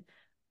information.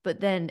 But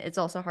then it's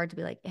also hard to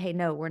be like, hey,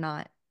 no, we're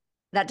not.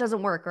 That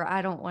doesn't work, or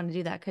I don't want to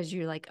do that because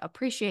you like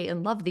appreciate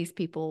and love these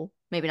people,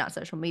 maybe not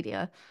social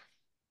media.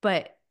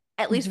 But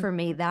at least Hmm. for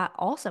me, that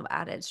also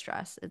added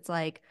stress. It's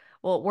like,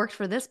 well, it worked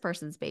for this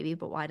person's baby,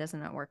 but why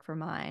doesn't it work for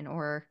mine?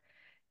 Or,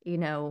 you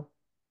know,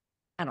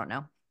 I don't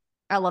know.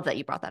 I love that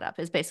you brought that up.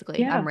 Is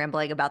basically I'm Yeah.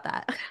 rambling about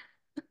that.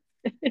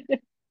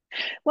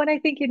 When I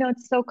think,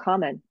 it's so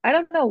common. I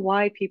don't know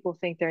why people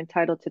think they're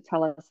entitled to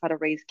tell us how to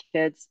raise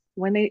kids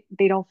when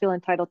they don't feel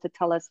entitled to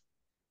tell us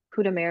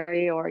who to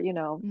marry or,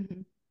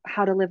 Hmm.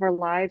 how to live our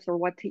lives or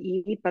what to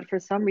eat. But for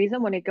some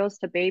reason, when it goes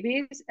to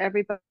babies,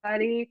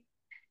 everybody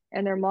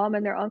and their mom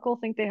and their uncle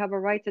think they have a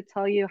right to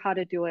tell you how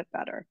to do it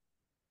better.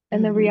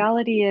 And the Hmm.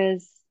 reality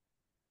is,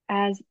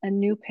 as a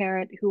new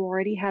parent who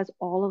already has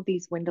all of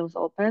these windows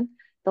open,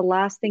 the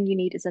last thing you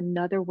need is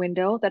another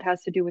window that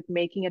has to do with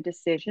making a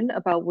decision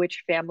about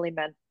which family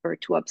member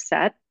to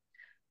upset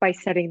by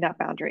setting that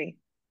boundary.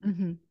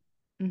 Hmm.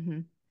 Hmm.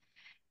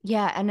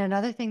 Yeah, and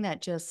another thing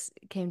that just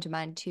came to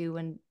mind too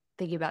when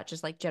thinking about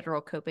just like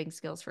general coping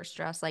skills for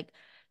stress, like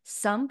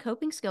some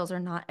coping skills are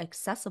not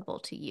accessible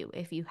to you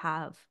if you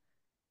have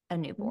a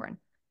newborn.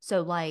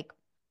 So like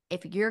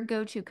if your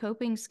go-to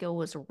coping skill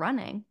was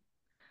running,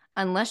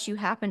 unless you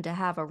happen to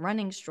have a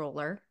running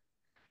stroller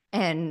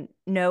and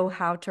know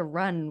how to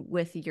run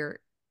with your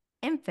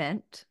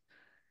infant,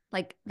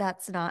 like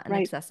that's not an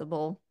Right.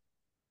 accessible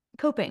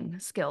coping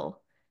skill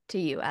to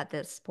you at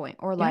this point.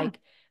 Or Yeah. like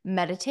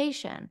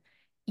meditation.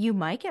 You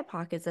might get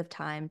pockets of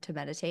time to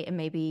meditate, and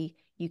maybe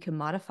you can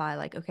modify,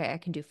 like, okay, I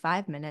can do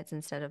 5 minutes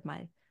instead of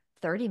my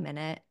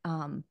 30-minute.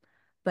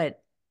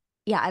 But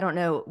yeah, I don't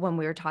know. When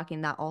we were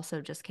talking, that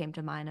also just came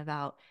to mind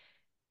about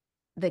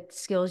the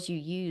skills you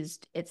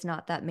used. It's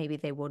not that maybe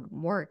they would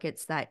work,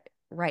 it's that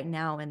right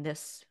now in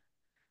this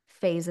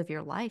phase of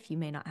your life, you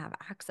may not have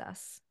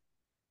access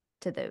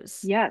to those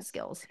Yes.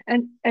 skills.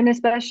 And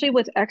especially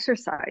with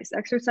exercise.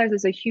 Exercise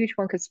is a huge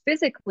one because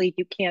physically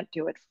you can't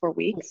do it for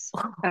weeks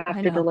I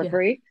after know. Yeah.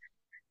 delivery.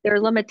 There are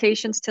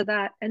limitations to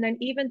that. And then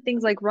even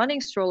things like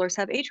running strollers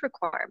have age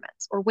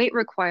requirements or weight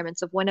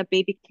requirements of when a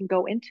baby can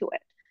go into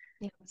it.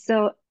 Yeah.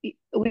 So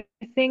with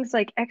things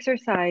like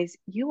exercise,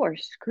 you are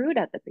screwed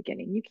at the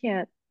beginning.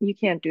 You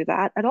can't do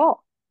that at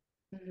all.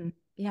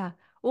 Yeah.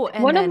 Oh,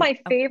 and One of then, my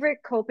oh, favorite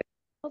coping,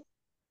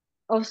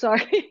 oh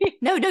sorry.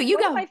 no, no, you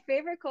One of go. my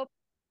favorite coping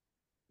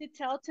to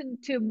tell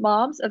to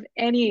moms of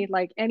any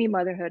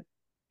motherhood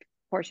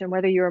portion,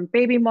 whether you're a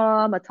baby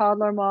mom, a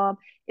toddler mom,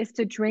 is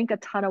to drink a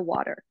ton of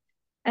water.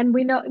 And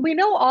we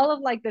know all of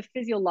like the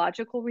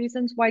physiological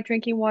reasons why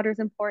drinking water is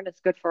important.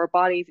 It's good for our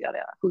bodies, yada,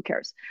 yada, who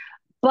cares?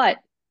 But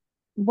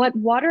what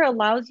water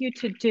allows you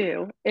to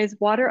do is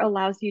water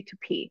allows you to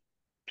pee.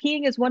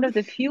 Peeing is one of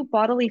the few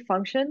bodily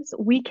functions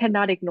we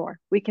cannot ignore.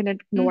 We can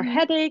ignore Hmm.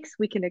 headaches,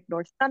 we can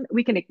ignore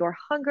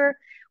hunger.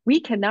 We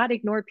cannot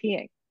ignore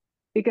peeing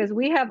because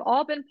we have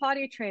all been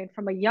potty trained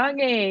from a young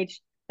age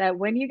that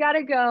when you got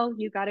to go,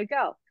 you got to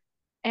go.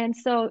 And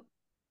so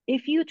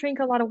if you drink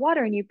a lot of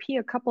water and you pee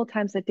a couple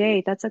times a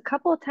day, that's a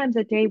couple of times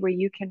a day where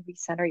you can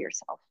recenter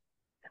yourself,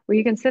 where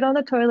you can sit on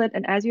the toilet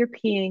and as you're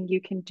peeing, you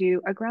can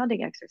do a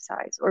grounding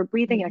exercise or a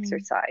breathing Hmm.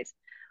 exercise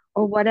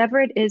or whatever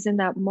it is in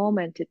that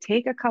moment to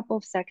take a couple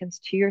of seconds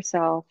to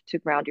yourself to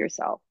ground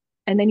yourself.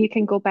 And then you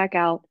can go back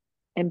out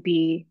and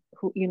be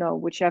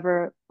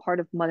whichever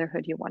part of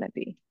motherhood you want to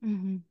be.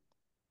 Hmm.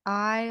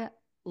 I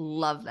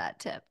love that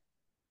tip.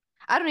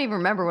 I don't even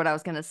remember what I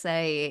was going to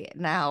say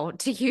now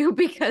to you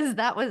because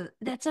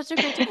that's such a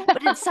great tip.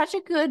 But it's such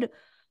a good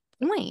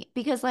point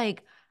because,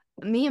 like,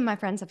 me and my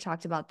friends have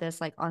talked about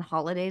this, like, on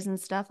holidays and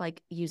stuff,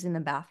 like using the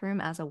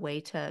bathroom as a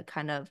way to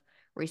kind of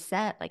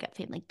reset, like at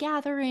family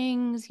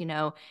gatherings,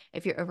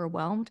 if you're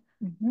overwhelmed.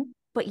 Mhm.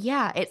 But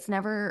yeah, it's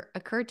never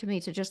occurred to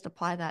me to just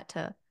apply that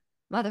to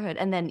motherhood.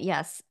 And then,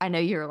 yes, I know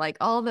you're like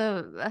all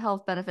the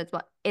health benefits,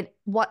 but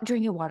what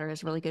drinking water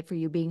is really good for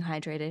you. Being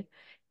hydrated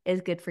is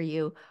good for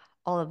you,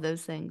 all of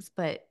those things.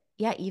 But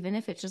yeah, even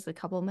if it's just a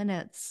couple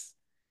minutes,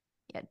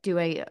 yeah, do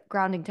a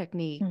grounding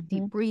technique,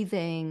 deep Mhm.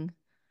 breathing.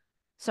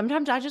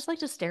 Sometimes I just like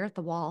to stare at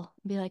the wall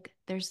and be like,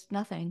 there's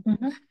nothing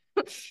Mhm.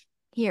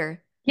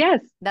 here. Yes.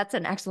 That's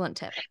an excellent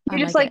tip. I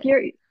You're just like like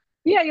it.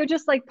 you're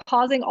just like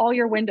pausing all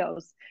your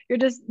windows. You're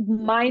just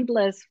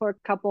mindless for a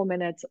couple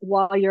minutes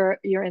while you're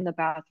in the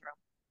bathroom.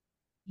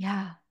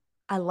 Yeah,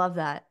 I love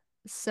that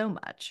so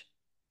much.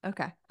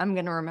 Okay, I'm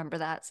gonna remember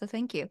that. So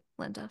thank you,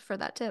 Linda, for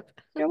that tip.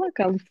 You're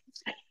welcome.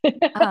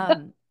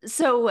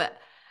 So,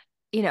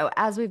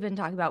 as we've been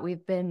talking about,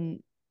 we've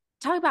been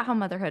talking about how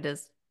motherhood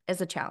is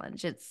a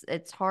challenge.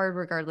 It's hard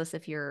regardless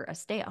if you're a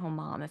stay-at-home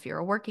mom, if you're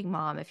a working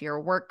mom, if you're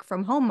a work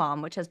from home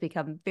mom, which has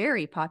become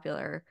very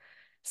popular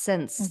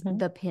since Mhm.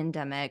 the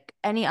pandemic,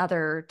 any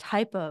other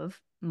type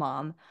of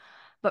mom.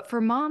 But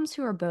for moms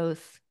who are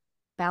both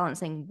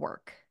balancing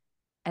work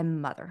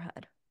and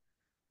motherhood,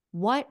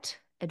 what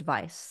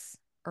advice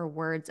or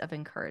words of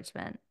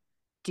encouragement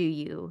do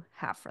you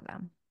have for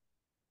them?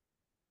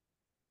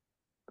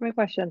 Great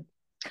question.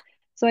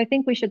 So I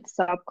think we should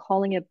stop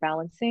calling it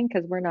balancing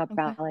because we're not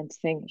Okay.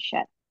 balancing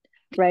shit,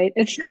 right?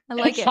 It's I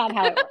like it's it. not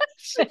how it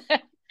works.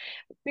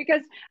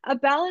 Because a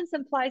balance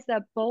implies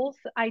that both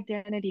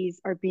identities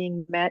are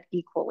being met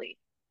equally.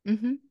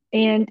 Hmm.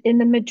 And in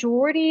the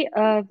majority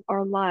of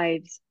our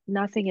lives,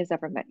 nothing is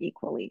ever met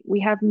equally.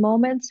 We have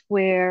moments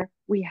where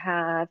we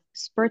have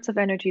spurts of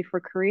energy for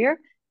career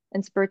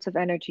and spurts of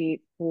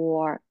energy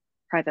for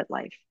private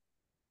life.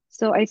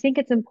 So I think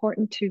it's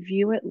important to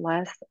view it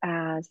less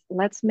as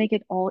let's make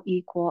it all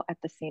equal at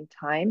the same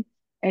time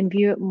and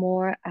view it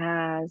more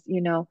as,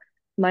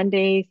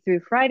 Monday through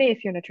Friday,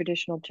 if you're in a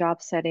traditional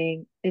job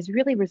setting, is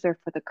really reserved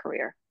for the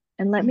career.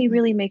 And let me Hmm.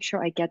 really make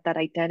sure I get that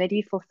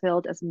identity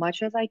fulfilled as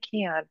much as I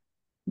can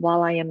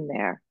while I am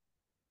there.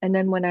 And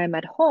then when I'm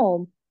at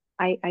home,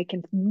 I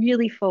can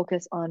really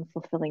focus on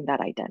fulfilling that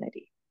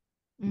identity.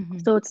 Hmm.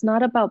 So it's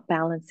not about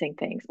balancing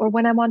things. Or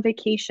when I'm on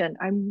vacation,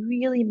 I'm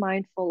really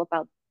mindful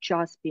about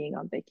just being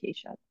on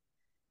vacation.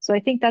 So I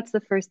think that's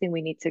the first thing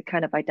we need to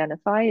kind of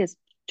identify is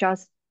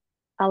just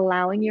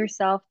allowing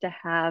yourself to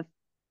have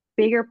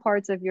bigger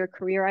parts of your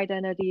career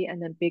identity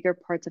and then bigger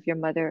parts of your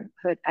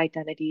motherhood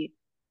identity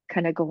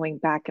kind of going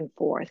back and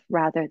forth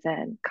rather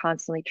than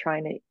constantly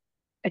trying to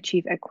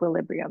achieve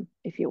equilibrium,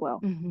 if you will.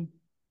 Hmm.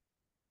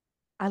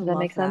 I Does that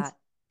make love sense?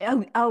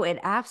 that. Oh, it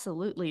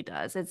absolutely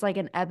does. It's like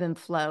an ebb and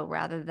flow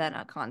rather than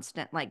a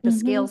constant. Like the Mm-hmm.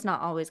 scale's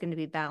not always going to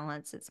be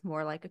balanced. It's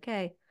more like,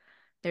 okay,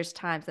 there's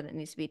times that it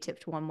needs to be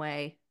tipped one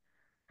way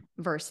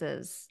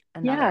versus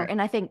another. Yeah.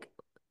 And I think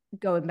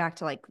going back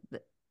to like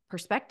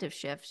perspective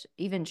shift,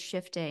 even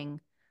shifting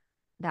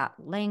that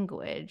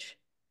language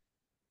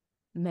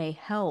may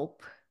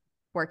help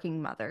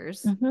working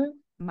mothers,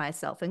 Hmm.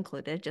 myself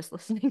included, just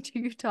listening to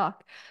you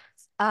talk,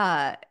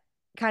 uh,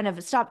 kind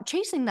of stop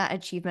chasing that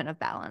achievement of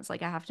balance.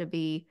 Like I have to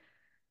be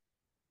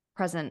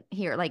present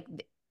here, like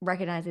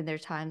recognizing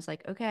there's times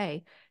like,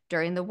 okay,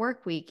 during the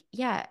work week,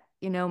 yeah,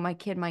 my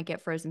kid might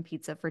get frozen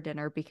pizza for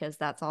dinner because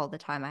that's all the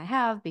time I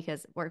have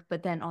because work.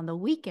 But then on the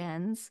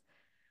weekends,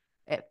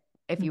 if,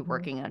 if you're Hmm.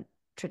 working a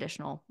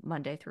traditional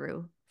Monday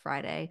through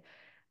Friday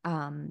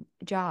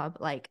job,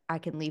 like I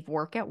can leave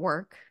work at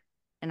work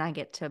and I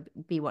get to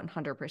be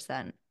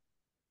 100%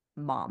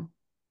 mom.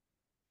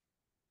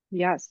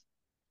 Yes.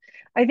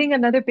 I think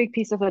another big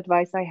piece of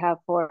advice I have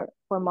for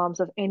moms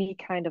of any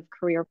kind of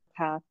career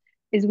path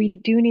is we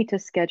do need to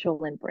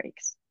schedule in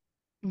breaks.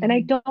 And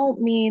I Hmm.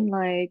 don't mean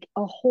like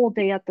a whole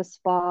day at the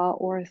spa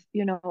or,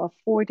 a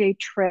 4-day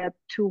trip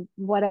to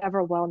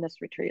whatever wellness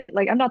retreat.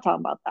 Like, I'm not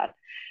talking about that.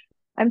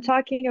 I'm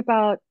talking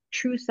about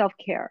true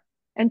self-care.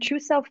 And true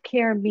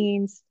self-care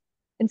means,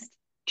 and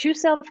true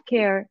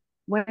self-care,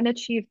 when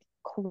achieved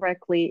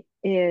correctly,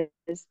 is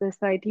this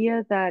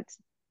idea that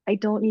I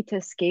don't need to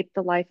escape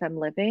the life I'm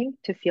living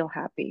to feel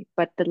happy,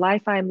 but the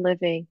life I'm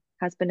living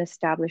has been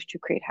established to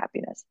create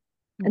happiness.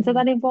 And so Hmm.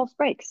 that involves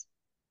breaks.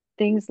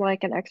 Things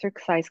like an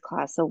exercise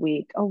class a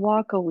week, a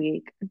walk a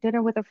week,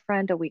 dinner with a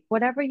friend a week,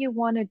 whatever you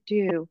want to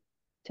do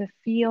to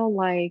feel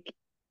like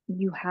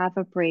you have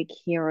a break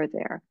here or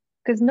there.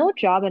 Because no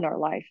job in our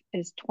life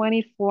is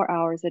 24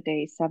 hours a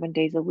day, 7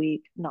 days a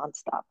week,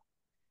 nonstop.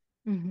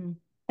 Hmm.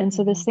 And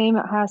so the Hmm. same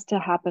has to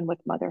happen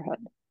with motherhood.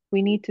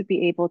 We need to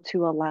be able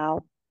to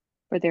allow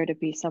for there to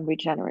be some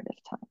regenerative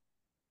time.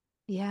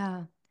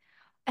 Yeah.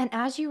 And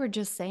as you were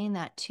just saying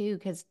that too,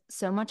 because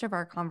so much of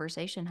our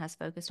conversation has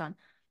focused on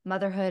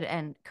motherhood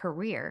and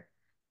career,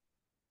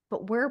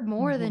 but we're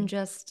more than Hmm.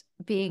 just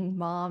being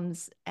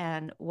moms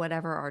and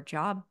whatever our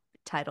job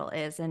title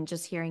is. And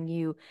just hearing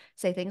you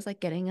say things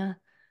like getting a,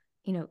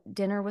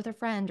 dinner with a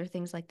friend or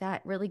things like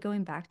that, really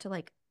going back to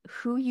like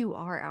who you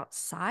are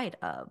outside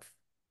of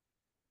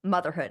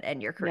motherhood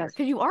and your career. Yes,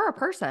 Because you are a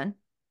person.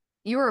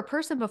 You were a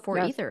person before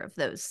yes. either of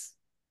those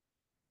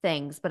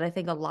things. But I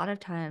think a lot of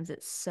times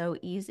it's so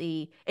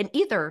easy in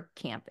either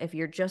camp. If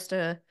you're just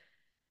a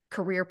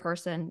career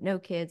person, no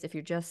kids, if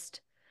you're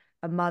just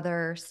a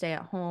mother, stay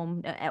at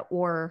home,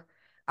 or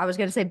I was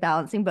going to say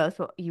balancing both,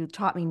 but you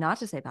taught me not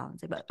to say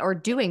balancing both or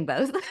doing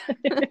both.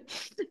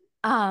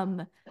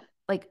 um,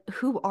 like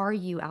who are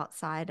you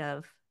outside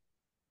of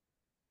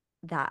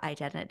that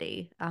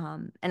identity?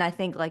 And I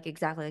think like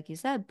exactly like you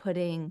said,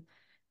 putting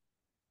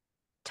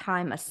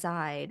time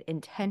aside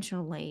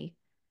intentionally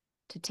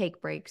to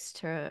take breaks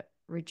to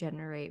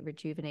regenerate,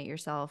 rejuvenate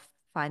yourself,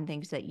 find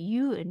things that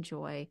you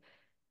enjoy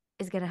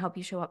is going to help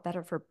you show up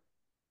better for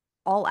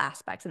all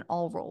aspects and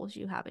all roles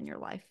you have in your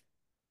life.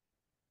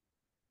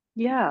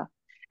 Yeah.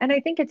 And I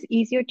think it's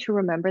easier to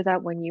remember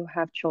that when you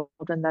have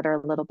children that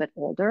are a little bit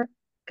older,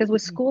 because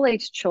with Mhm.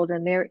 school-age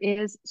children, there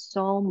is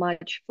so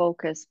much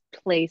focus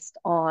placed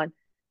on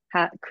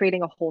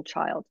creating a whole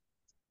child.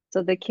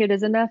 So the kid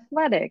is in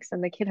athletics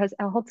and the kid has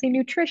healthy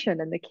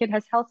nutrition and the kid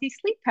has healthy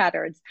sleep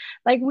patterns.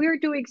 Like we're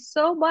doing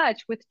so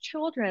much with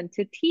children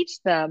to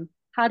teach them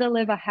how to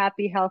live a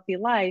happy, healthy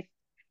life.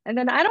 And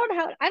then I don't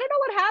know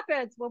what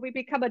happens when we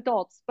become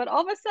adults, but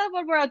all of a sudden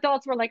when we're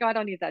adults, we're like, oh, I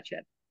don't need that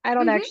shit. I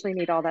don't Mhm. actually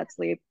need all that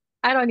sleep.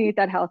 I don't need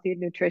that healthy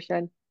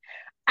nutrition.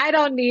 I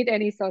don't need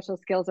any social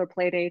skills or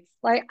play dates.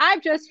 Like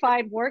I'm just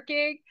fine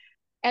working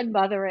and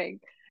mothering.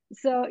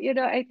 So,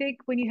 I think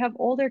when you have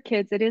older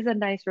kids, it is a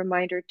nice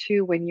reminder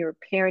too, when you're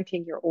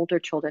parenting your older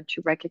children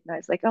to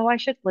recognize, like, oh, I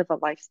should live a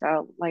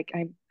lifestyle like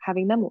I'm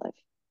having them live.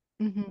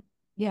 Mhm.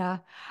 Yeah.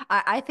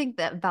 I think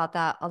that about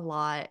that a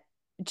lot.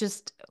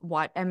 Just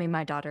what I mean,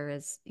 my daughter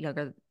is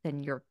younger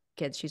than your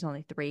kids. She's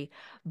only 3,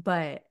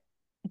 but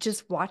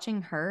just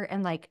watching her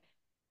and like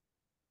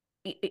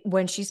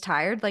when she's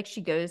tired, like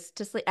she goes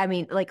to sleep. I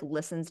mean, like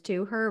listens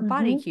to her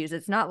body Hmm. cues.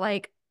 It's not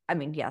like, I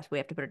mean, yes, we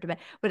have to put her to bed,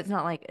 but it's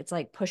not like it's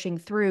like pushing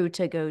through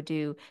to go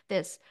do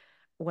this.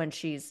 When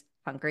she's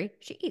hungry,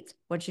 she eats.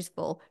 When she's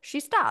full, she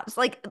stops.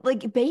 Like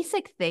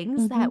basic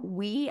things that Hmm.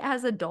 we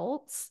as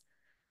adults,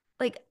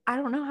 like I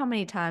don't know how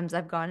many times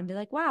I've gone and be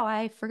like, wow,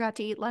 I forgot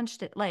to eat lunch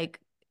like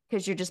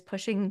because you're just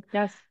pushing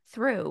Yes,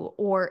 through,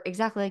 or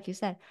exactly like you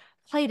said,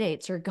 play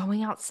dates or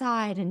going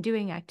outside and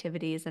doing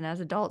activities. And as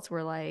adults,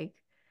 we're like,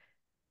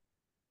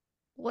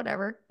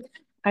 whatever.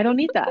 I don't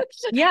need that.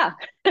 Yeah.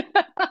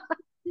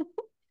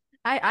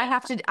 I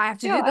have to No,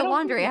 do I the don't need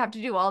laundry. I it. have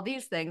to do all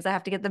these things. I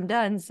have to get them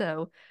done.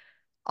 So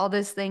all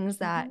those things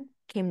that Hmm.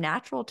 came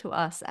natural to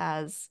us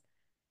as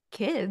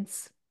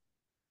kids,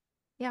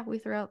 yeah, we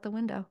threw out the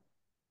window.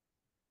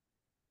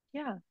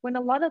 Yeah. When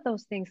a lot of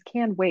those things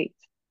can wait.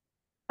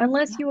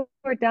 Unless Yeah. you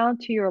are down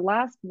to your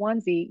last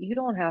onesie, you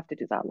don't have to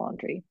do that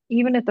laundry,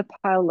 even if the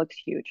pile looks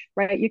huge,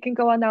 right? You can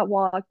go on that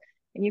walk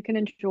and you can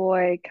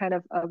enjoy kind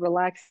of a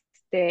relaxed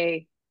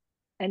day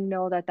and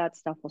know that that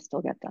stuff will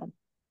still get done.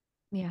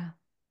 Yeah.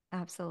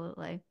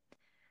 Absolutely.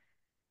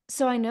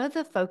 So I know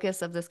the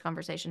focus of this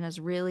conversation has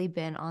really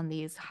been on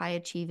these high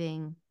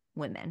achieving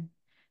women,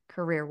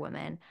 career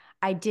women.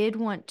 I did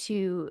want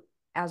to,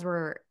 as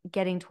we're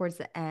getting towards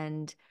the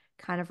end,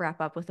 kind of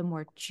wrap up with a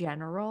more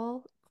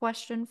general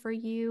question for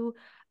you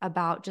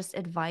about just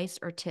advice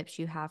or tips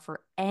you have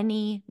for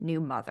any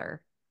new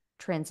mother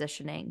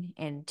transitioning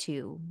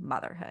into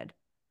motherhood.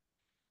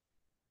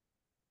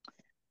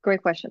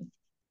 Great question.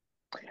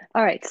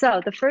 All right.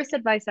 So the first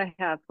advice I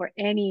have for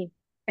any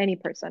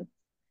person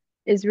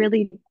is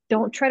really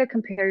don't try to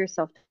compare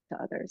yourself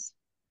to others.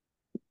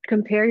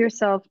 Compare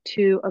yourself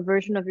to a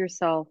version of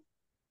yourself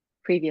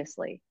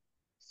previously.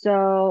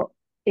 So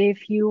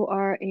if you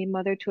are a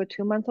mother to a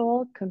 2 month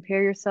old,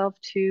 compare yourself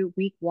to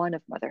week one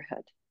of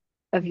motherhood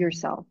of Mhm.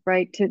 yourself,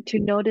 right? To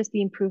notice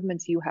the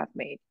improvements you have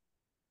made.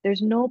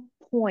 There's no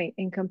point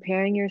in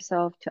comparing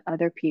yourself to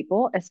other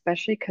people,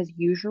 especially because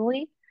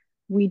usually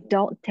we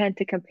don't tend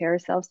to compare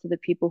ourselves to the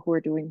people who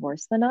are doing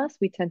worse than us.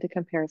 We tend to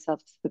compare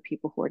ourselves to the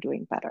people who are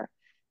doing better.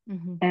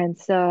 Mhm. And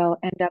so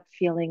end up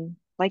feeling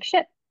like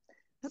shit.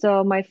 Yep.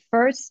 So my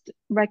first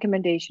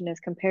recommendation is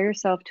compare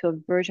yourself to a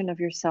version of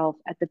yourself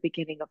at the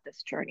beginning of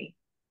this journey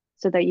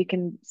so that you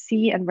can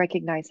see and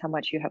recognize how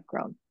much you have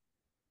grown.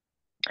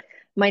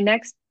 My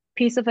next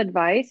piece of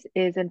advice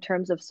is in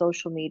terms of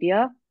social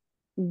media,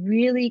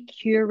 really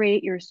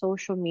curate your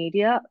social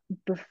media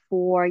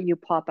before you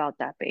pop out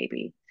that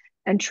baby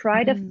and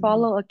try to Mm.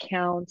 follow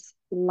accounts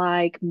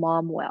like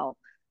Momwell.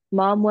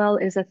 Momwell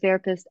is a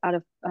therapist out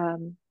of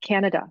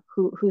Canada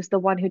who's the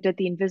one who did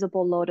the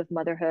Invisible Load of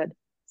Motherhood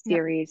Yep.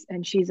 series,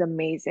 and she's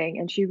amazing.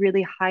 And she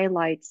really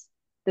highlights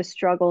the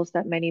struggles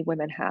that many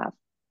women have.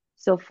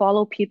 So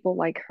follow people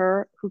like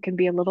her who can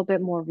be a little bit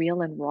more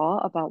real and raw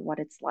about what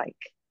it's like.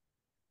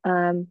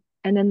 And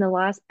then the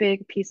last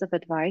big piece of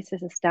advice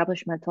is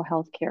establish mental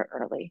health care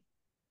early.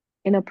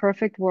 In a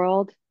perfect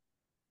world,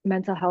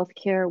 mental health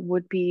care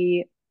would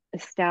be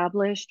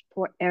established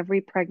for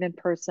every pregnant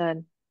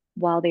person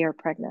while they are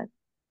pregnant,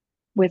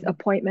 with Mhm.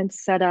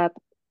 appointments set up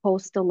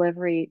post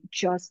delivery,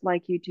 just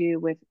like you do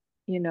with,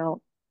 you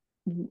know,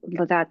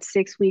 that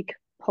 6 week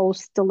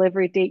post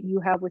delivery date you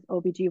have with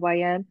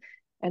OBGYN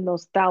and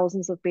those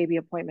thousands of baby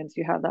appointments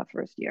you have that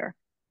first year.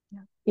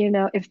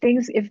 Yeah. If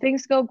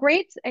things go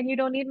great and you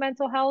don't need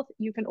mental health,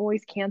 you can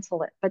always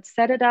cancel it, but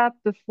set it up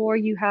before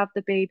you have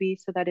the baby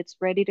so that it's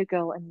ready to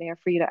go and there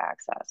for you to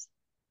access.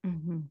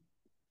 Mhm.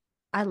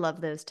 I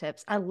love those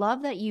tips. I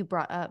love that you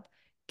brought up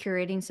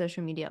curating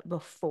social media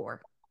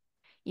before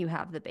you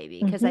have the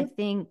baby because I Mm-hmm.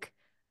 think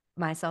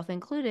myself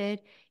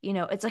included,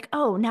 it's like,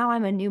 oh, now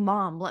I'm a new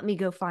mom. Let me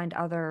go find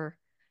other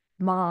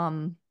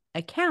mom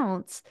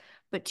accounts.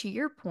 But to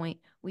your point,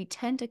 we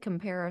tend to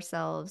compare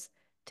ourselves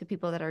to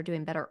people that are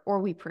doing better or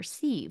we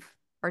perceive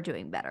are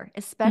doing better,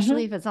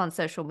 especially Mm-hmm. if it's on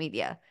social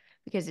media,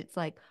 because it's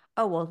like,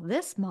 oh, well,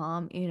 this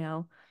mom,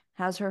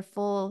 has her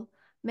full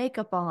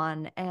makeup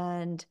on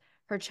and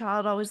her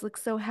child always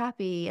looks so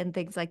happy and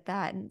things like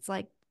that. And it's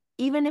like,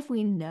 even if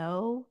we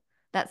know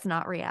that's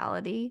not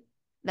reality,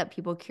 that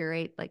people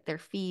curate like their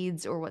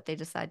feeds or what they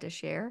decide to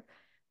share.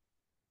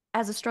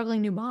 As a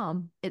struggling new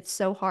mom, it's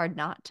so hard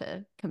not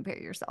to compare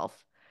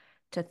yourself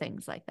to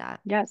things like that.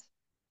 Yes.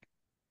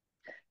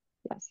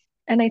 Yes.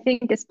 And I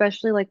think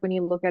especially like when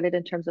you look at it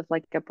in terms of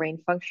like a brain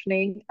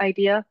functioning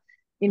idea,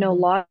 Hmm.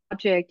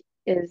 logic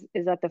is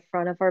at the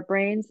front of our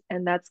brains,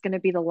 and that's going to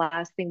be the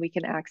last thing we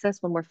can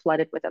access when we're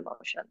flooded with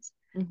emotions.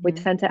 We Hmm.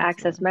 tend to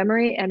access Absolutely.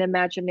 memory and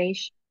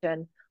imagination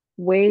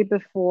way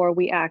before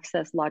we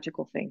access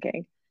logical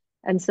thinking.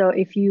 And so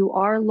if you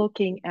are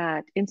looking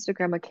at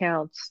Instagram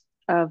accounts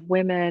of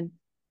women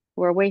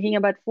who are waking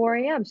up at 4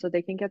 a.m. so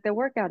they can get their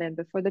workout in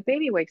before the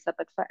baby wakes up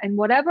at 5, and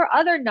whatever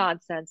other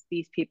nonsense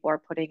these people are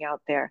putting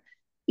out there.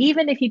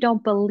 Even if you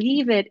don't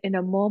believe it in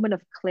a moment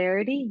of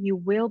clarity, you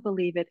will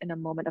believe it in a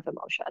moment of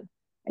emotion,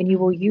 and you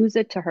will Hmm. use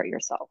it to hurt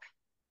yourself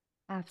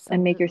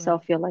and make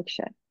yourself Absolutely. feel like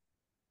shit.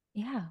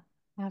 Yeah,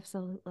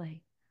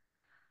 absolutely.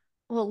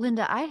 Well,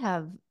 Linda, I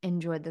have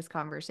enjoyed this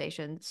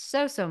conversation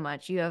so, so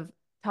much. You have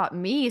taught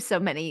me so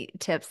many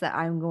tips that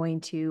I'm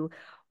going to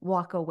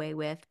walk away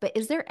with. But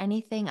is there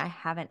anything I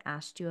haven't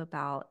asked you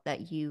about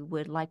that you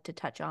would like to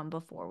touch on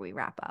before we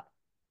wrap up?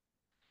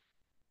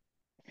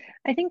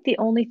 I think the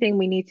only thing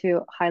we need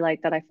to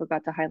highlight that I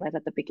forgot to highlight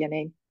at the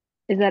beginning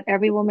is that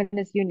every woman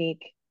is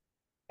unique.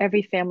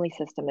 Every family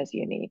system is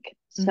unique.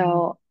 Hmm.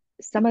 So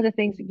some of the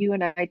things you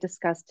and I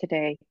discussed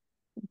today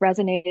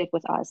resonated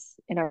with us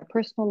in our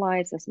personal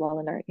lives as well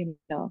in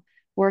our,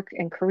 work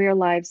and career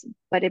lives,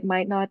 but it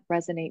might not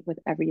resonate with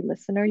every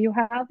listener you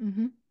have.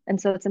 Hmm. And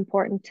so it's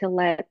important to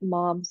let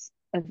moms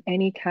of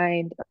any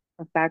kind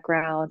of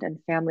background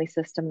and family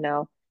system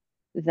know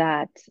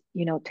that,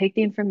 take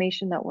the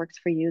information that works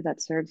for you,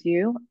 that serves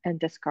you, and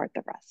discard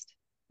the rest.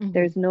 Hmm.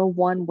 There's no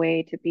one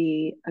way to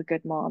be a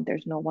good mom.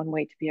 There's no one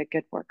way to be a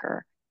good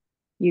worker.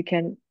 You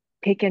can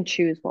pick and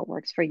choose what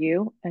works for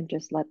you and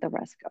just let the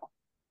rest go.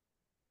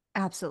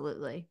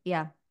 Absolutely.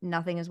 Yeah.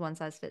 Nothing is one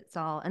size fits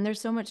all. And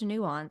there's so much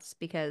nuance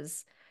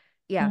because,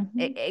 yeah,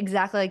 Mm-hmm.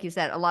 exactly like you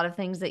said, a lot of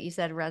things that you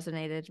said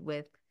resonated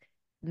with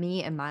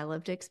me and my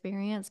lived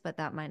experience, but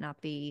that might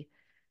not be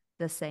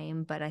the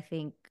same. But I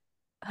think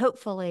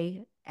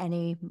hopefully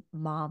any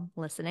mom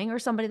listening or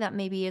somebody that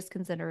maybe is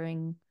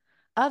considering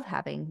of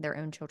having their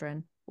own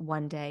children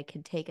one day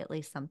can take at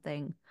least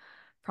something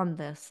from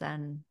this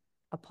and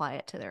apply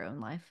it to their own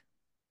life.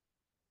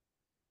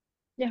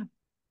 Yeah.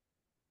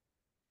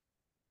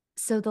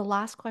 So the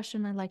last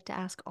question I'd like to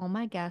ask all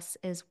my guests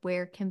is,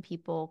 where can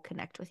people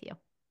connect with you?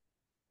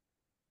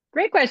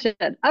 Great question.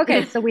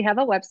 Okay, so we have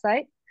a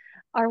website.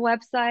 Our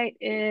website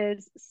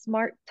is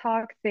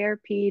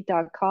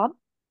smarttalktherapy.com.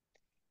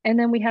 And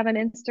then we have an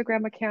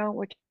Instagram account,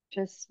 which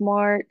is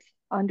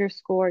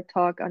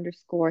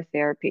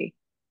smart_talk_therapy.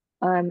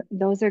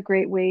 Those are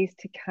great ways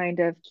to kind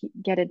of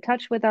get in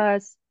touch with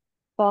us,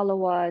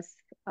 follow us.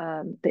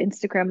 The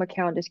Instagram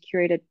account is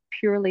curated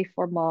purely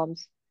for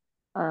moms,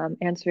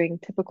 answering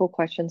typical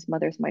questions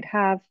mothers might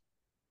have.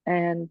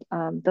 And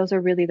those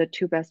are really the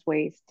two best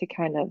ways to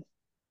kind of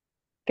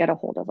get a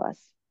hold of us.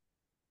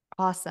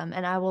 Awesome.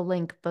 And I will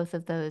link both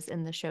of those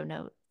in the show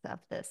notes of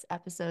this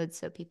episode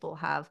so people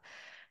have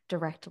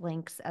direct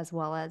links as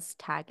well as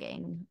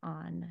tagging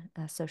on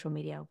social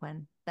media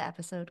when the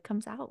episode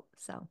comes out.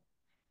 So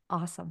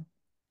awesome.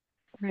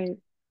 Great.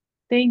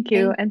 Thank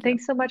you. Thank And you.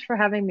 thanks so much for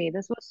having me.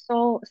 This was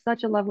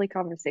such a lovely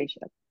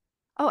conversation.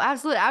 Oh,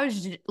 absolutely. I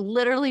was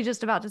literally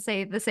just about to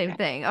say the same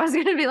thing. I was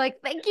going to be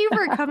like, thank you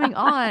for coming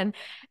on.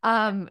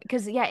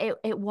 Because yeah,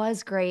 it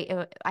was great.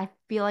 I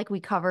feel like we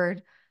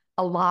covered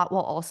a lot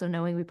while also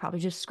knowing we probably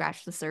just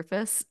scratched the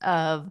surface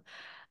of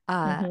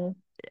uh Mhm.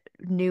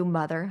 new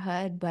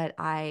motherhood, but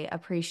I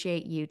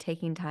appreciate you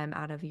taking time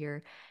out of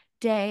your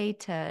day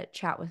to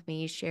chat with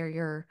me, share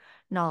your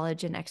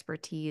knowledge and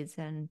expertise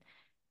and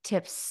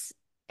tips.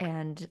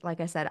 And like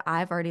I said,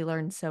 I've already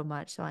learned so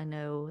much, so I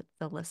know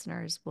the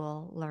listeners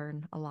will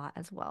learn a lot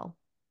as well.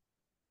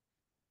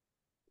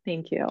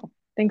 Thank you.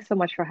 Thanks so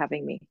much for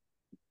having me.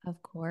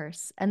 Of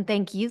course. And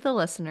thank you, the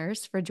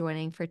listeners, for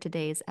joining for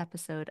today's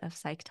episode of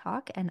Psych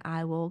Talk. And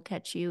I will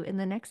catch you in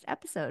the next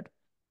episode.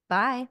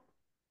 Bye.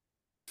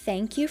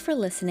 Thank you for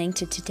listening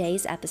to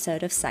today's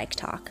episode of Psych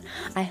Talk.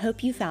 I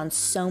hope you found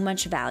so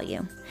much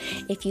value.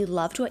 If you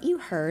loved what you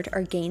heard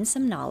or gained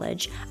some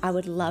knowledge, I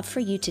would love for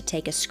you to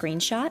take a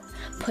screenshot,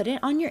 put it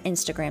on your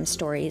Instagram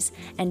stories,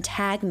 and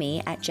tag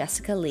me at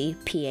Jessica Lee,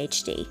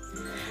 PhD.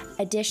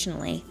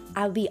 Additionally,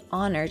 I would be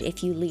honored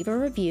if you leave a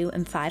review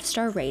and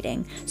 5-star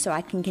rating so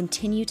I can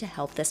continue to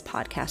help this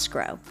podcast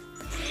grow.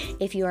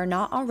 If you are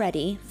not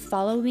already,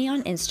 follow me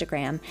on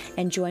Instagram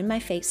and join my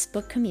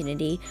Facebook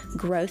community,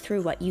 Grow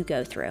Through What You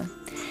Go Through.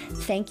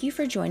 Thank you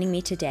for joining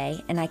me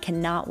today, and I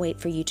cannot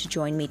wait for you to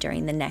join me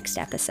during the next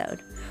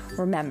episode.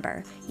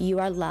 Remember, you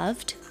are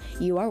loved,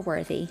 you are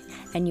worthy,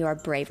 and you are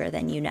braver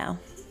than you know.